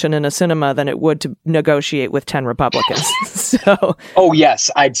a Manchin and a Sinema than it would to negotiate with 10 Republicans. So, oh, yes,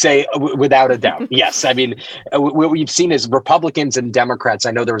 I'd say without a doubt. Yes. I mean, what we've seen is Republicans and Democrats.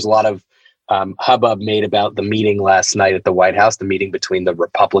 I know there was a lot of hubbub made about the meeting last night at the White House, the meeting between the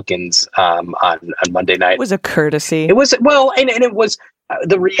Republicans on Monday night. It was a courtesy. It was, well, and it was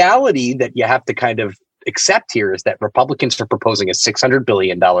the reality that you have to kind of accept here is that Republicans are proposing a $600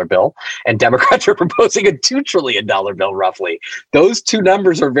 billion bill and Democrats are proposing a $2 trillion bill, roughly. Those two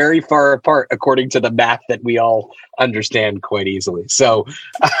numbers are very far apart, according to the math that we all understand quite easily. So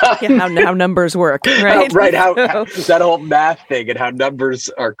how numbers work, right? Right. How that whole math thing and how numbers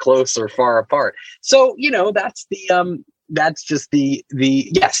are close or far apart. So, that's just the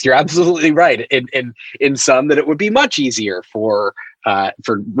yes, you're absolutely right. In some that it would be much easier for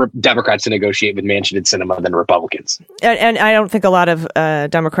Democrats to negotiate with Manchin and Sinema than Republicans. And I don't think a lot of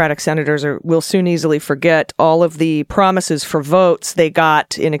Democratic senators will soon easily forget all of the promises for votes they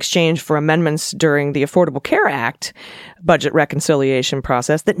got in exchange for amendments during the Affordable Care Act budget reconciliation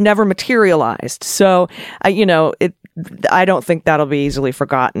process that never materialized. So, I don't think that'll be easily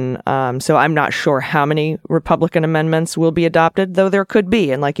forgotten. So I'm not sure how many Republican amendments will be adopted, though there could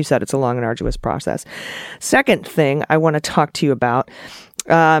be. And like you said, it's a long and arduous process. Second thing I want to talk to you about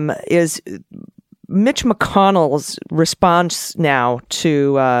is Mitch McConnell's response now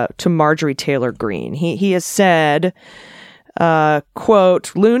to Marjorie Taylor Greene. He has said,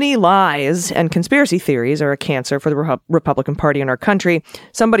 quote, "Loony lies and conspiracy theories are a cancer for the Republican Party in our country.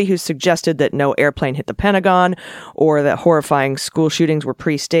 Somebody who suggested that no airplane hit the Pentagon, or that horrifying school shootings were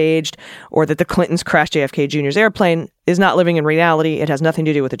pre-staged, or that the Clintons crashed JFK Jr.'s airplane is not living in reality. It has nothing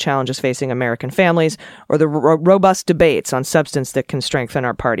to do with the challenges facing American families or the robust debates on substance that can strengthen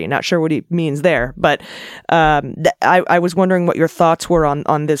our party." Not sure what he means there, but I was wondering what your thoughts were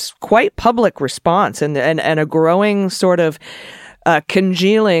on this quite public response and a growing sort of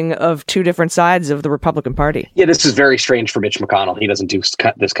congealing of two different sides of the Republican Party. Yeah, this is very strange for Mitch McConnell. He doesn't do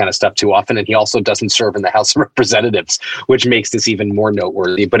this kind of stuff too often, and he also doesn't serve in the House of Representatives, which makes this even more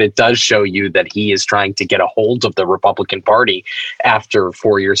noteworthy. But it does show you that he is trying to get a hold of the Republican Party after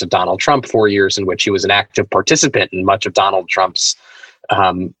 4 years of Donald Trump, 4 years in which he was an active participant in much of Donald Trump's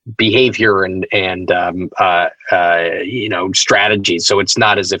behavior and strategies. So it's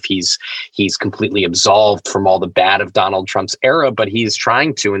not as if he's completely absolved from all the bad of Donald Trump's era, but he's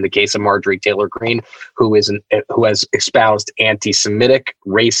trying to, in the case of Marjorie Taylor Greene, who has espoused anti-Semitic,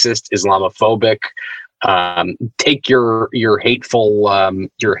 racist, Islamophobic, take your hateful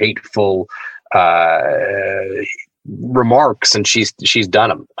remarks, and she's done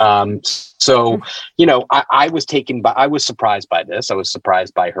them. So, I was surprised by this. I was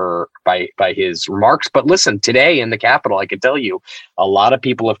surprised by by his remarks. But listen, today in the Capitol, I can tell you, a lot of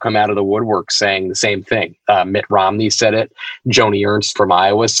people have come out of the woodwork saying the same thing. Mitt Romney said it. Joni Ernst from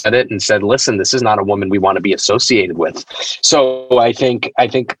Iowa said it and said, listen, this is not a woman we want to be associated with. So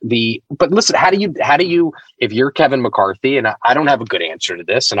but listen, how do you, if you're Kevin McCarthy, and I don't have a good answer to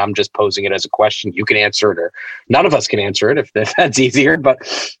this, and I'm just posing it as a question, you can answer it, or none of us can answer it if that's easier. But,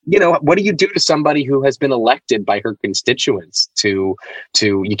 what do you do to somebody who has been elected by her constituents to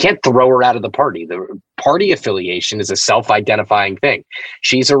you can't throw her out of the party. The party affiliation is a self-identifying thing.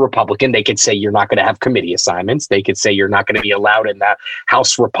 She's a Republican. They could say you're not going to have committee assignments. They could say you're not going to be allowed in that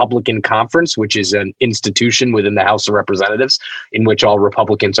House Republican Conference, which is an institution within the House of Representatives in which all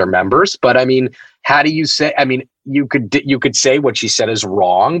Republicans are members. But I mean, how do you say, you could say what she said is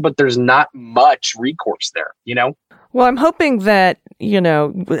wrong, but there's not much recourse there, Well, I'm hoping that,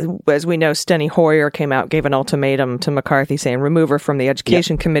 as we know, Steny Hoyer came out, gave an ultimatum to McCarthy saying remove her from the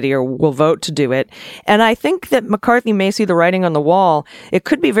Education Committee or we'll vote to do it. And I think that McCarthy may see the writing on the wall. It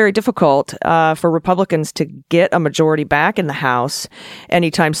could be very difficult for Republicans to get a majority back in the House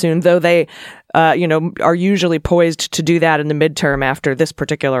anytime soon, though they are usually poised to do that in the midterm after this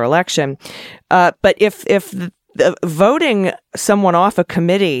particular election. But if voting someone off a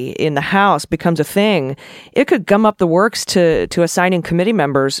committee in the House becomes a thing, it could gum up the works to assigning committee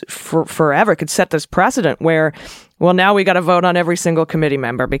members forever. It could set this precedent where, well, now we got to vote on every single committee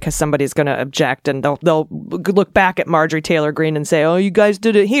member because somebody's going to object, and they'll look back at Marjorie Taylor Greene and say, oh, you guys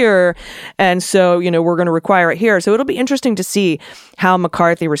did it here, and so we're going to require it here. So it'll be interesting to see how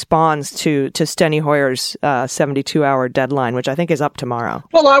McCarthy responds to Steny Hoyer's 72-hour deadline, which I think is up tomorrow.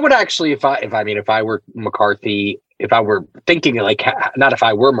 Well, I would actually, if I were McCarthy, if I were thinking not if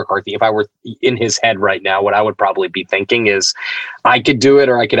I were McCarthy, if I were in his head right now, what I would probably be thinking is I could do it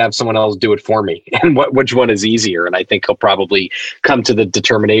or I could have someone else do it for me. And which one is easier? And I think he'll probably come to the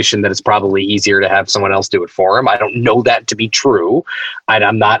determination that it's probably easier to have someone else do it for him. I don't know that to be true.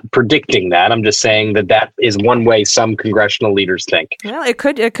 I'm not predicting that. I'm just saying that is one way some congressional leaders think. Well, it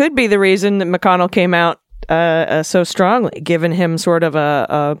could be the reason that McConnell came out so strongly, given him sort of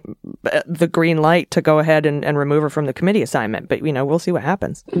the green light to go ahead and remove her from the committee assignment. But, we'll see what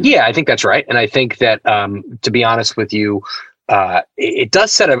happens. Yeah, I think that's right. And I think that, to be honest with you, it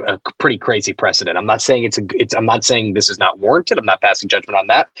does set a pretty crazy precedent. I'm not saying I'm not saying this is not warranted. I'm not passing judgment on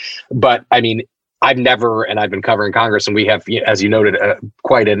that. But I mean, I've been covering Congress, and we have, as you noted,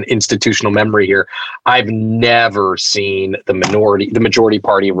 quite an institutional memory here. I've never seen the majority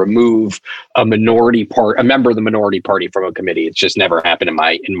party remove a member of the minority party from a committee. It's just never happened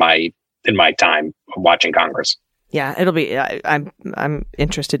in my time watching Congress. Yeah, it'll be. I'm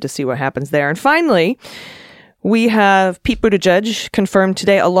interested to see what happens there. And finally, we have Pete Buttigieg confirmed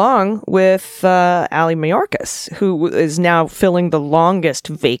today, along with Ali Mayorkas, who is now filling the longest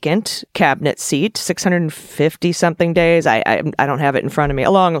vacant cabinet seat, 650-something days. I don't have it in front of me.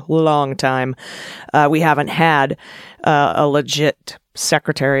 A long time. We haven't had a legit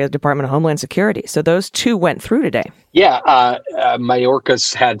Secretary of the Department of Homeland Security. So those two went through today. Yeah,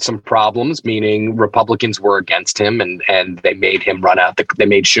 Mayorkas had some problems, meaning Republicans were against him, and they made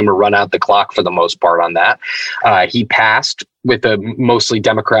Schumer run out the clock for the most part on that. He passed with a mostly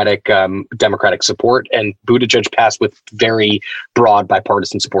Democratic support, and Buttigieg passed with very broad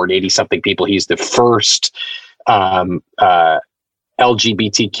bipartisan support, 80-something people. He's the first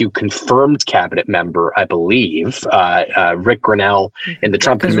LGBTQ confirmed cabinet member, I believe. Rick Grinnell in the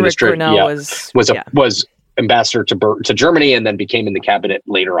Trump administration was ambassador to Germany and then became in the cabinet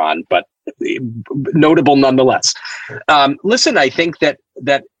later on, but notable nonetheless. Listen, I think that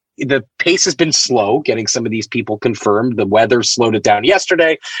the pace has been slow getting some of these people confirmed. The weather slowed it down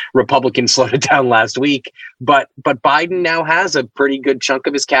yesterday. Republicans slowed it down last week. But Biden now has a pretty good chunk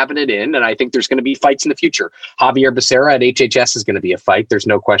of his cabinet in, and I think there's going to be fights in the future. Javier Becerra at HHS is going to be a fight. There's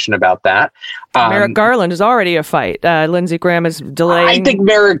no question about that. Merrick Garland is already a fight. Lindsey Graham is delaying. I think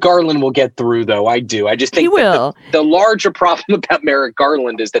Merrick Garland will get through, though. I do. I just think he will. The larger problem about Merrick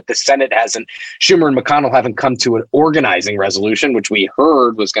Garland is that the Senate Schumer and McConnell haven't come to an organizing resolution, which we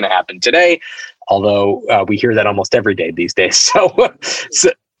heard was going to happen today, although we hear that almost every day these days. So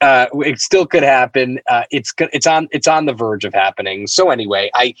It still could happen. It's on the verge of happening. So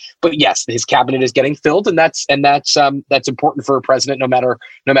anyway, but yes, his cabinet is getting filled, and that's important for a president, no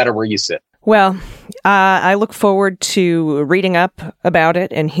matter where you sit. Well, I look forward to reading up about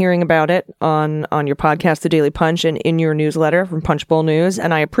it and hearing about it on your podcast, The Daily Punch, and in your newsletter from Punchbowl News.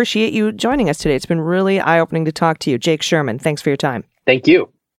 And I appreciate you joining us today. It's been really eye-opening to talk to you. Jake Sherman, thanks for your time. Thank you.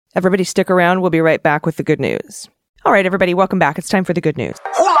 Everybody stick around. We'll be right back with the good news. All right, everybody, welcome back. It's time for the good news.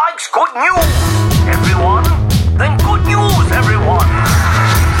 Who likes good news? Everyone? Then good news, everyone.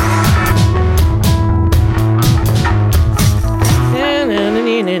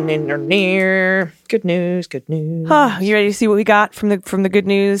 Good news, good news. Oh, you ready to see what we got from the good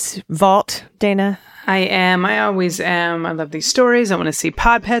news vault, Dana? I am. I always am. I love these stories. I want to see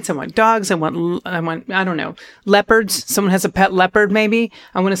pod pets. I want dogs. I want, I don't know, leopards. Someone has a pet leopard, maybe.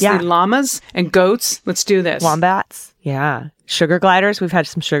 I want to see llamas and goats. Let's do this. Wombats. Yeah. Sugar gliders. We've had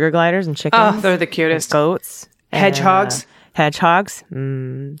some sugar gliders and chickens. Oh, they're the cutest. And goats. Hedgehogs. Hedgehogs.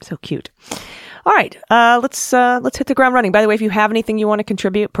 So cute. All right, let's hit the ground running. By the way, if you have anything you want to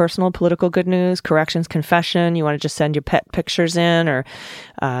contribute, personal, political, good news, corrections, confession, you want to just send your pet pictures in, or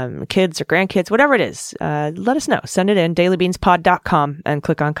kids or grandkids, whatever it is, let us know. Send it in, dailybeanspod.com, and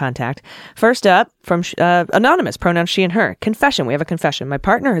click on contact. First up, from Anonymous, pronouns she and her. Confession. We have a confession. My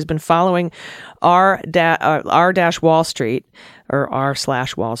partner has been following r-Wall Street, or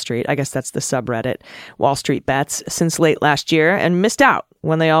r/Wall Street, I guess that's the subreddit, Wall Street Bets, since late last year, and missed out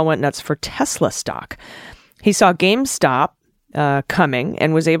when they all went nuts for Tesla stock. He saw GameStop coming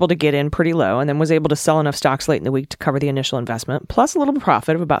and was able to get in pretty low, and then was able to sell enough stocks late in the week to cover the initial investment, plus a little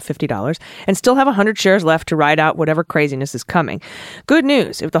profit of about $50, and still have 100 shares left to ride out whatever craziness is coming. Good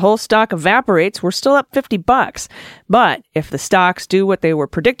news, if the whole stock evaporates, we're still up $50. But if the stocks do what they were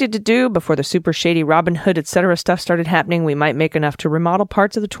predicted to do before the super shady Robinhood, etc. stuff started happening, we might make enough to remodel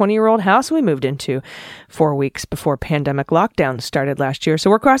parts of the 20-year-old house we moved into 4 weeks before pandemic lockdown started last year. So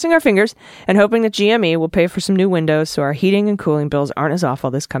we're crossing our fingers and hoping that GME will pay for some new windows so our heating and cooling bills aren't as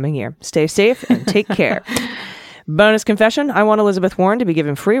awful this coming year. Stay safe and take care. Bonus confession, I want Elizabeth Warren to be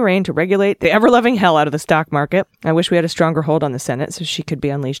given free rein to regulate the ever-loving hell out of the stock market. I wish we had a stronger hold on the Senate so she could be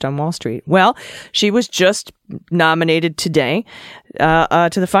unleashed on Wall Street. Well, she was just nominated today to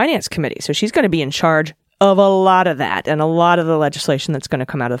the Finance Committee, so she's going to be in charge of a lot of that and a lot of the legislation that's going to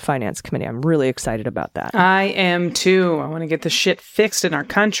come out of the Finance Committee. I'm really excited about that. I am too. I want to get the shit fixed in our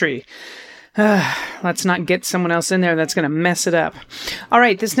country. Let's not get someone else in there that's going to mess it up. All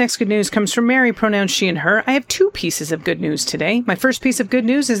right, this next good news comes from Mary, pronouns she and her. I have two pieces of good news today. My first piece of good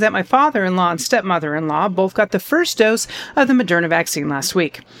news is that my father-in-law and stepmother-in-law both got the first dose of the Moderna vaccine last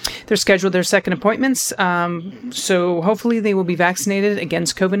week. They're scheduled their second appointments, so hopefully they will be vaccinated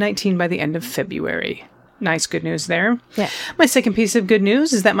against COVID-19 by the end of February. Nice good news there. Yeah. My second piece of good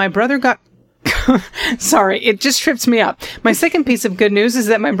news is that my brother got Sorry, it just trips me up. My second piece of good news is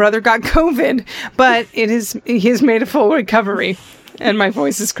that my brother got COVID, but he has made a full recovery. And my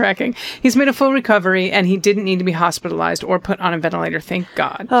voice is cracking. He's made a full recovery, and he didn't need to be hospitalized or put on a ventilator, thank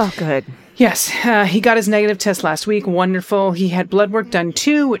God. Oh, good. Yes, he got his negative test last week. Wonderful. He had blood work done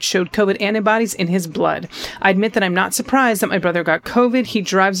too, which showed COVID antibodies in his blood. I admit that I'm not surprised that my brother got COVID. He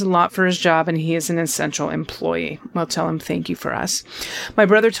drives a lot for his job, and he is an essential employee. I'll tell him thank you for us. My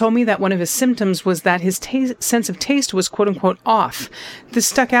brother told me that one of his symptoms was that his sense of taste was quote-unquote off. This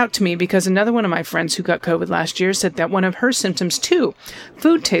stuck out to me because another one of my friends who got COVID last year said that one of her symptoms too,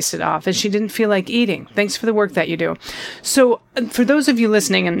 food tasted off, and she didn't feel like eating. Thanks for the work that you do. So for those of you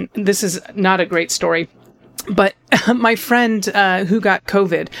listening, and this is not a great story, but my friend who got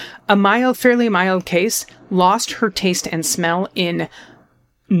COVID, fairly mild case, lost her taste and smell in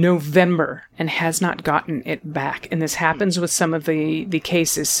November and has not gotten it back. And this happens with some of the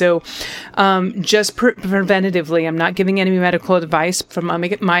cases. So just preventatively, I'm not giving any medical advice from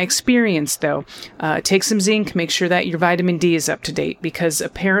my experience, though. Take some zinc, make sure that your vitamin D is up to date, because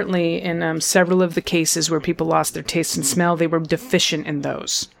apparently in several of the cases where people lost their taste and smell, they were deficient in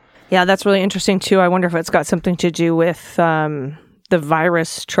those. Yeah, that's really interesting, too. I wonder if it's got something to do with the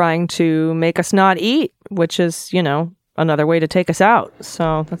virus trying to make us not eat, which is, another way to take us out.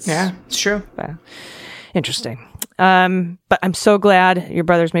 So that's it's true. Interesting. But I'm so glad your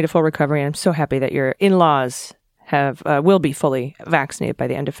brother's made a full recovery, and I'm so happy that your in-laws will be fully vaccinated by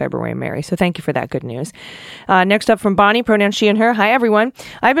the end of February, Mary. So thank you for that good news. Next up from Bonnie, pronouns she and her. Hi, everyone.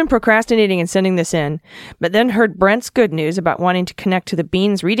 I've been procrastinating and sending this in, but then heard Brent's good news about wanting to connect to the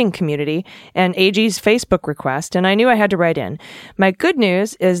Beans reading community and AG's Facebook request, and I knew I had to write in. My good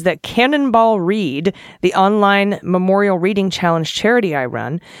news is that Cannonball Read, the online Memorial Reading Challenge charity I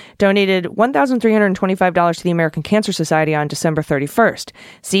run, donated $1,325 to the American Cancer Society on December 31st.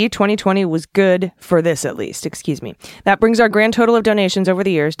 See, 2020 was good for this at least. Excuse me. That brings our grand total of donations over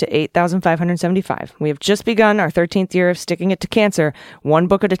the years to $8,575. We have just begun our 13th year of sticking it to cancer, one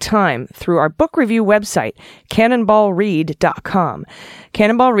book at a time, through our book review website, cannonballread.com.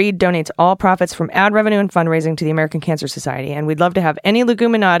 Cannonball Read donates all profits from ad revenue and fundraising to the American Cancer Society, and we'd love to have any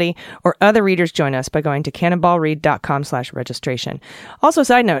Leguminati or other readers join us by going to cannonballread.com/registration. Also,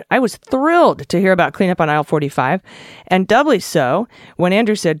 side note, I was thrilled to hear about Cleanup on Aisle 45, and doubly so when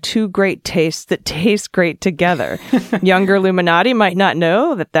Andrew said two great tastes that taste great together. Younger Illuminati might not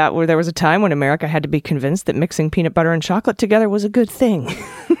know that there was a time when America had to be convinced that mixing peanut butter and chocolate together was a good thing.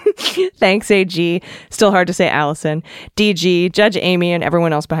 Thanks, AG. Still hard to say Allison, DG, Judge Amy, and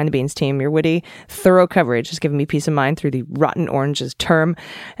everyone else behind the Beans team. Your witty, thorough coverage has given me peace of mind through the rotten oranges term,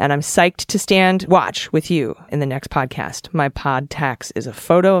 and I'm psyched to stand watch with you in the next podcast. My pod tax is a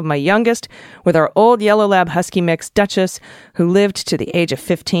photo of my youngest with our old yellow lab husky mix, Duchess, who lived to the age of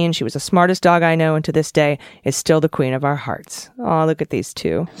 15. She was the smartest dog I know, and to this day is still the queen of our hearts. Oh, look at these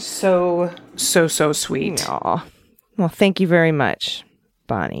two. So sweet. Aw. Well, thank you very much,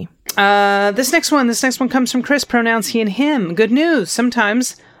 Bonnie. This next one comes from Chris, pronouns he and him. Good news.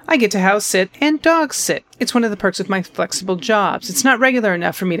 Sometimes I get to house sit and dog sit. It's one of the perks of my flexible jobs. It's not regular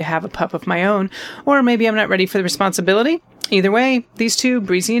enough for me to have a pup of my own, or maybe I'm not ready for the responsibility. Either way, these two,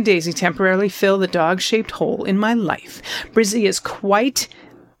 Breezy and Daisy, temporarily fill the dog-shaped hole in my life. Breezy is quiet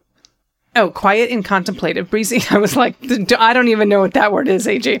and contemplative. Breezy, I was like, I don't even know what that word is,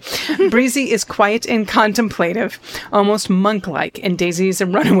 AJ. Breezy is quiet and contemplative, almost monk-like, and Daisy is a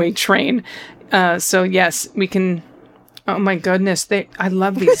runaway train. So yes, we can... Oh my goodness, I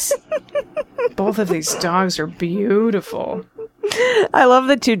love these. Both of these dogs are beautiful. I love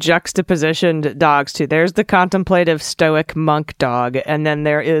the two juxtapositioned dogs, too. There's the contemplative, stoic monk dog, and then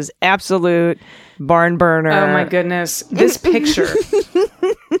there is absolute barn burner. Oh my goodness. This picture...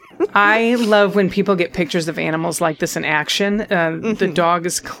 I love when people get pictures of animals like this in action. The dog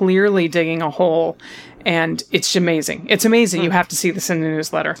is clearly digging a hole, and it's amazing. It's amazing. You have to see this in the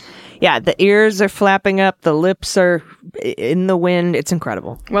newsletter. Yeah, the ears are flapping up. The lips are in the wind. It's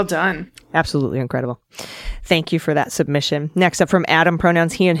incredible. Well done. Absolutely incredible. Thank you for that submission. Next up from Adam,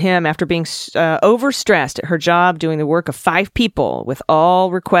 pronouns he and him. After being overstressed at her job, doing the work of 5 people with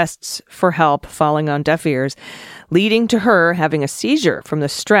all requests for help falling on deaf ears, leading to her having a seizure from the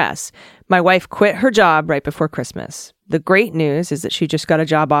stress, my wife quit her job right before Christmas. The great news is that she just got a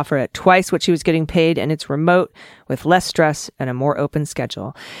job offer at twice what she was getting paid, and it's remote with less stress and a more open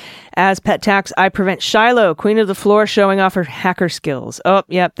schedule. As pet tax, I prevent Shiloh, queen of the floor, showing off her hacker skills. Oh,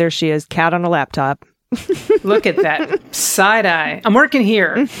 yep, there she is, cat on a laptop. Look at that side eye. I'm working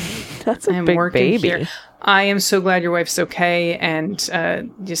here. That's a big baby. Here. I am so glad your wife's okay and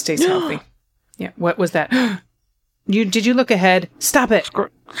just stays healthy. Yeah. What was that? Did you look ahead? Stop it.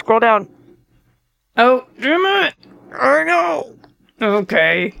 Scroll down. Oh, damn it. I know.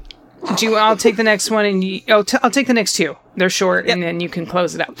 Okay. I'll take the next one, and I'll take the next 2. They're short, and then you can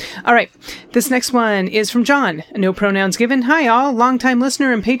close it out. All right. This next one is from John. No pronouns given. Hi, all. Longtime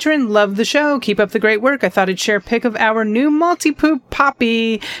listener and patron. Love the show. Keep up the great work. I thought I'd share a pic of our new multi-poop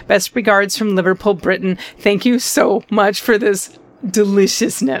Poppy. Best regards from Liverpool, Britain. Thank you so much for this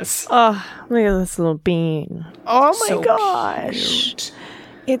deliciousness. Oh, look at this little bean. Oh, my gosh. Cute.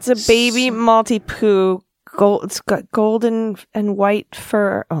 It's a baby multi-poo. It's got golden and white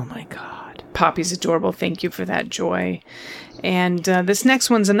fur. Oh my God. Poppy's adorable. Thank you for that, Joy. And this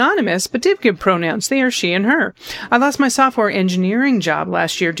next one's anonymous, but did give pronouns. They are she and her. I lost my software engineering job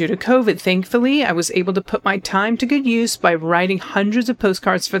last year due to COVID. Thankfully, I was able to put my time to good use by writing hundreds of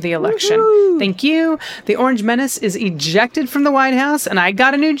postcards for the election. Woo-hoo! Thank you. The Orange Menace is ejected from the White House, and I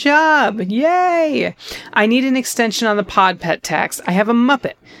got a new job. Yay! I need an extension on the pod pet tax. I have a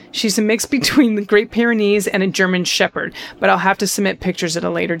Muppet. She's a mix between the Great Pyrenees and a German Shepherd, but I'll have to submit pictures at a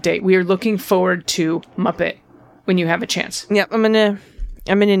later date. We are looking forward to Muppet when you have a chance. Yep, I'm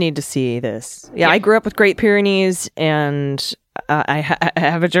gonna need to see this. Yeah, I grew up with Great Pyrenees, and I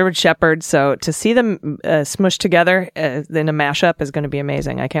have a German Shepherd, so to see them smushed together in a mashup is going to be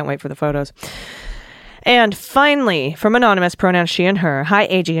amazing. I can't wait for the photos. And finally, from anonymous, pronouns she and her. Hi,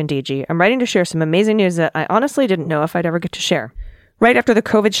 AG and DG. I'm writing to share some amazing news that I honestly didn't know if I'd ever get to share. Right after the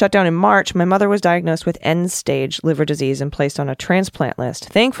COVID shutdown in March, my mother was diagnosed with end-stage liver disease and placed on a transplant list.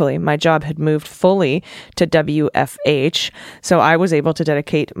 Thankfully, my job had moved fully to WFH, so I was able to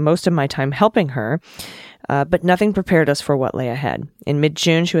dedicate most of my time helping her. But nothing prepared us for what lay ahead. In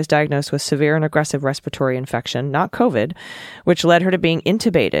mid-June, she was diagnosed with severe and aggressive respiratory infection, not COVID, which led her to being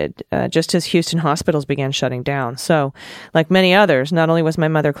intubated just as Houston hospitals began shutting down. So, like many others, not only was my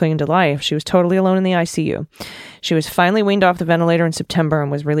mother clinging to life, she was totally alone in the ICU. She was finally weaned off the ventilator in September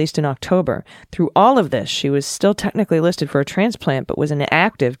and was released in October. Through all of this, she was still technically listed for a transplant, but was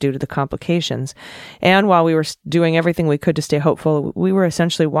inactive due to the complications. And while we were doing everything we could to stay hopeful, we were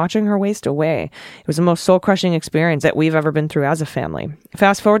essentially watching her waste away. It was the most soul-crushing experience that we've ever been through as a family.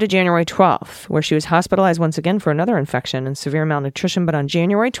 Fast forward to January 12th, where she was hospitalized once again for another infection and severe malnutrition, but on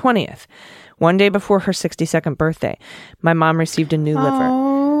January 20th, one day before her 62nd birthday, my mom received a new liver.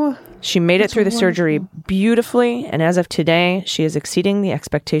 She made it through the surgery beautifully, and as of today, she is exceeding the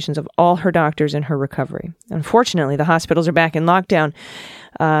expectations of all her doctors in her recovery. Unfortunately, the hospitals are back in lockdown,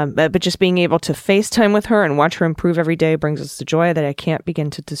 but just being able to FaceTime with her and watch her improve every day brings us the joy that I can't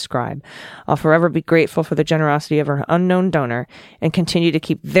begin to describe. I'll forever be grateful for the generosity of her unknown donor and continue to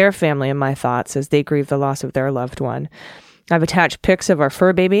keep their family in my thoughts as they grieve the loss of their loved one. I've attached pics of our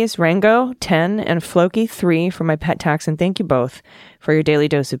fur babies, Rango, 10, and Floki, 3, for my pet tax, and thank you both for your daily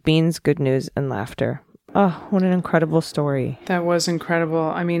dose of beans, good news, and laughter. Oh, what an incredible story. That was incredible.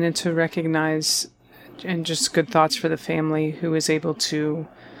 I mean, and to recognize, and just good thoughts for the family who was able to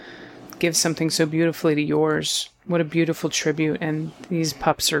give something so beautifully to yours. What a beautiful tribute, and these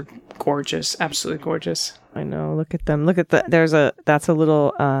pups are gorgeous, absolutely gorgeous. I know, look at them. Look at the, that's a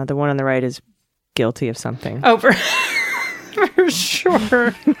little, the one on the right is guilty of something. Oh, for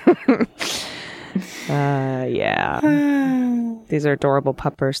sure. Yeah. These are adorable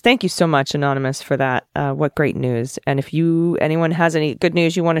puppers. Thank you so much, Anonymous, for that. What great news. And if anyone has any good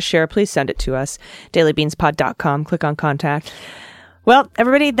news you want to share, please send it to us. dailybeanspod.com. Click on contact. Well,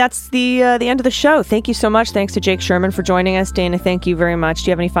 everybody, that's the end of the show. Thank you so much. Thanks to Jake Sherman for joining us. Dana, thank you very much. Do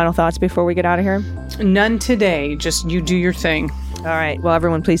you have any final thoughts before we get out of here? None today. Just you do your thing. All right. Well,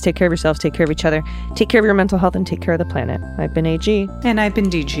 everyone, please take care of yourselves, take care of each other, take care of your mental health, and take care of the planet. I've been AG. And I've been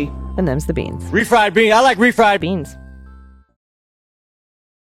DG. And them's the beans. Refried beans. I like refried beans.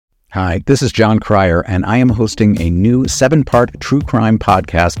 Hi, this is John Cryer, and I am hosting a new 7-part true crime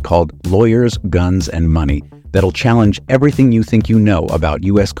podcast called Lawyers, Guns, and Money that'll challenge everything you think you know about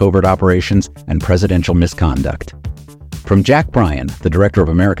U.S. covert operations and presidential misconduct. From Jack Bryan, the director of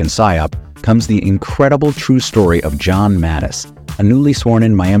American PSYOP, comes the incredible true story of John Mattis, a newly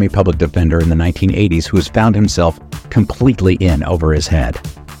sworn-in Miami public defender in the 1980s who has found himself completely in over his head.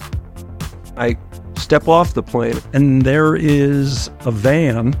 I step off the plane, and there is a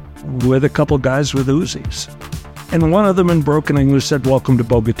van with a couple guys with Uzis. And one of them in broken English said, "Welcome to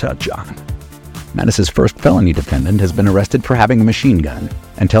Bogota, John." Mattis's first felony defendant has been arrested for having a machine gun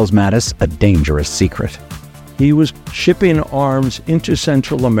and tells Mattis a dangerous secret. He was shipping arms into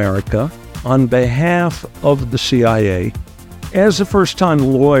Central America on behalf of the CIA. As a first-time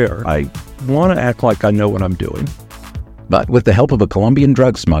lawyer, I want to act like I know what I'm doing. But with the help of a Colombian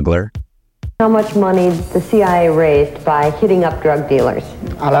drug smuggler... How much money the CIA raised by hitting up drug dealers?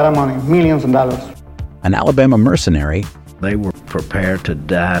 A lot of money, millions of dollars. An Alabama mercenary... They were prepared to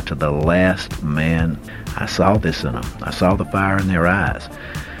die to the last man. I saw this in them. I saw the fire in their eyes.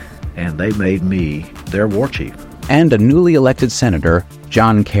 And they made me their war chief. And a newly elected senator,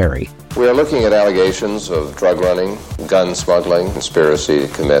 John Kerry. We are looking at allegations of drug running, gun smuggling, conspiracy to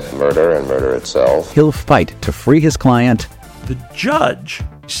commit murder and murder itself. He'll fight to free his client. The judge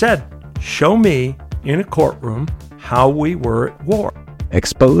said, "Show me in a courtroom how we were at war."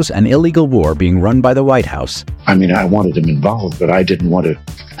 Expose an illegal war being run by the White House. I mean, I wanted him involved, but I didn't want to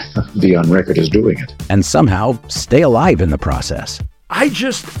be on record as doing it. And somehow stay alive in the process. I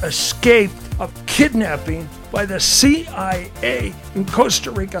just escaped a kidnapping by the CIA in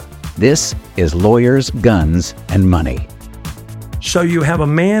Costa Rica. This is Lawyers, Guns, and Money. So you have a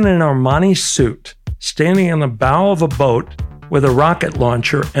man in an Armani suit standing in the bow of a boat with a rocket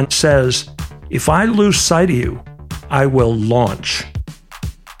launcher and says, "If I lose sight of you, I will launch.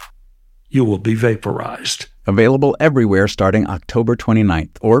 You will be vaporized." Available everywhere starting October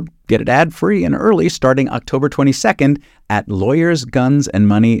 29th, or get it ad-free and early starting October 22nd at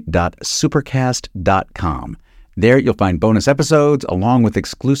lawyersgunsandmoney.supercast.com. There you'll find bonus episodes along with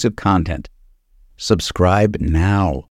exclusive content. Subscribe now.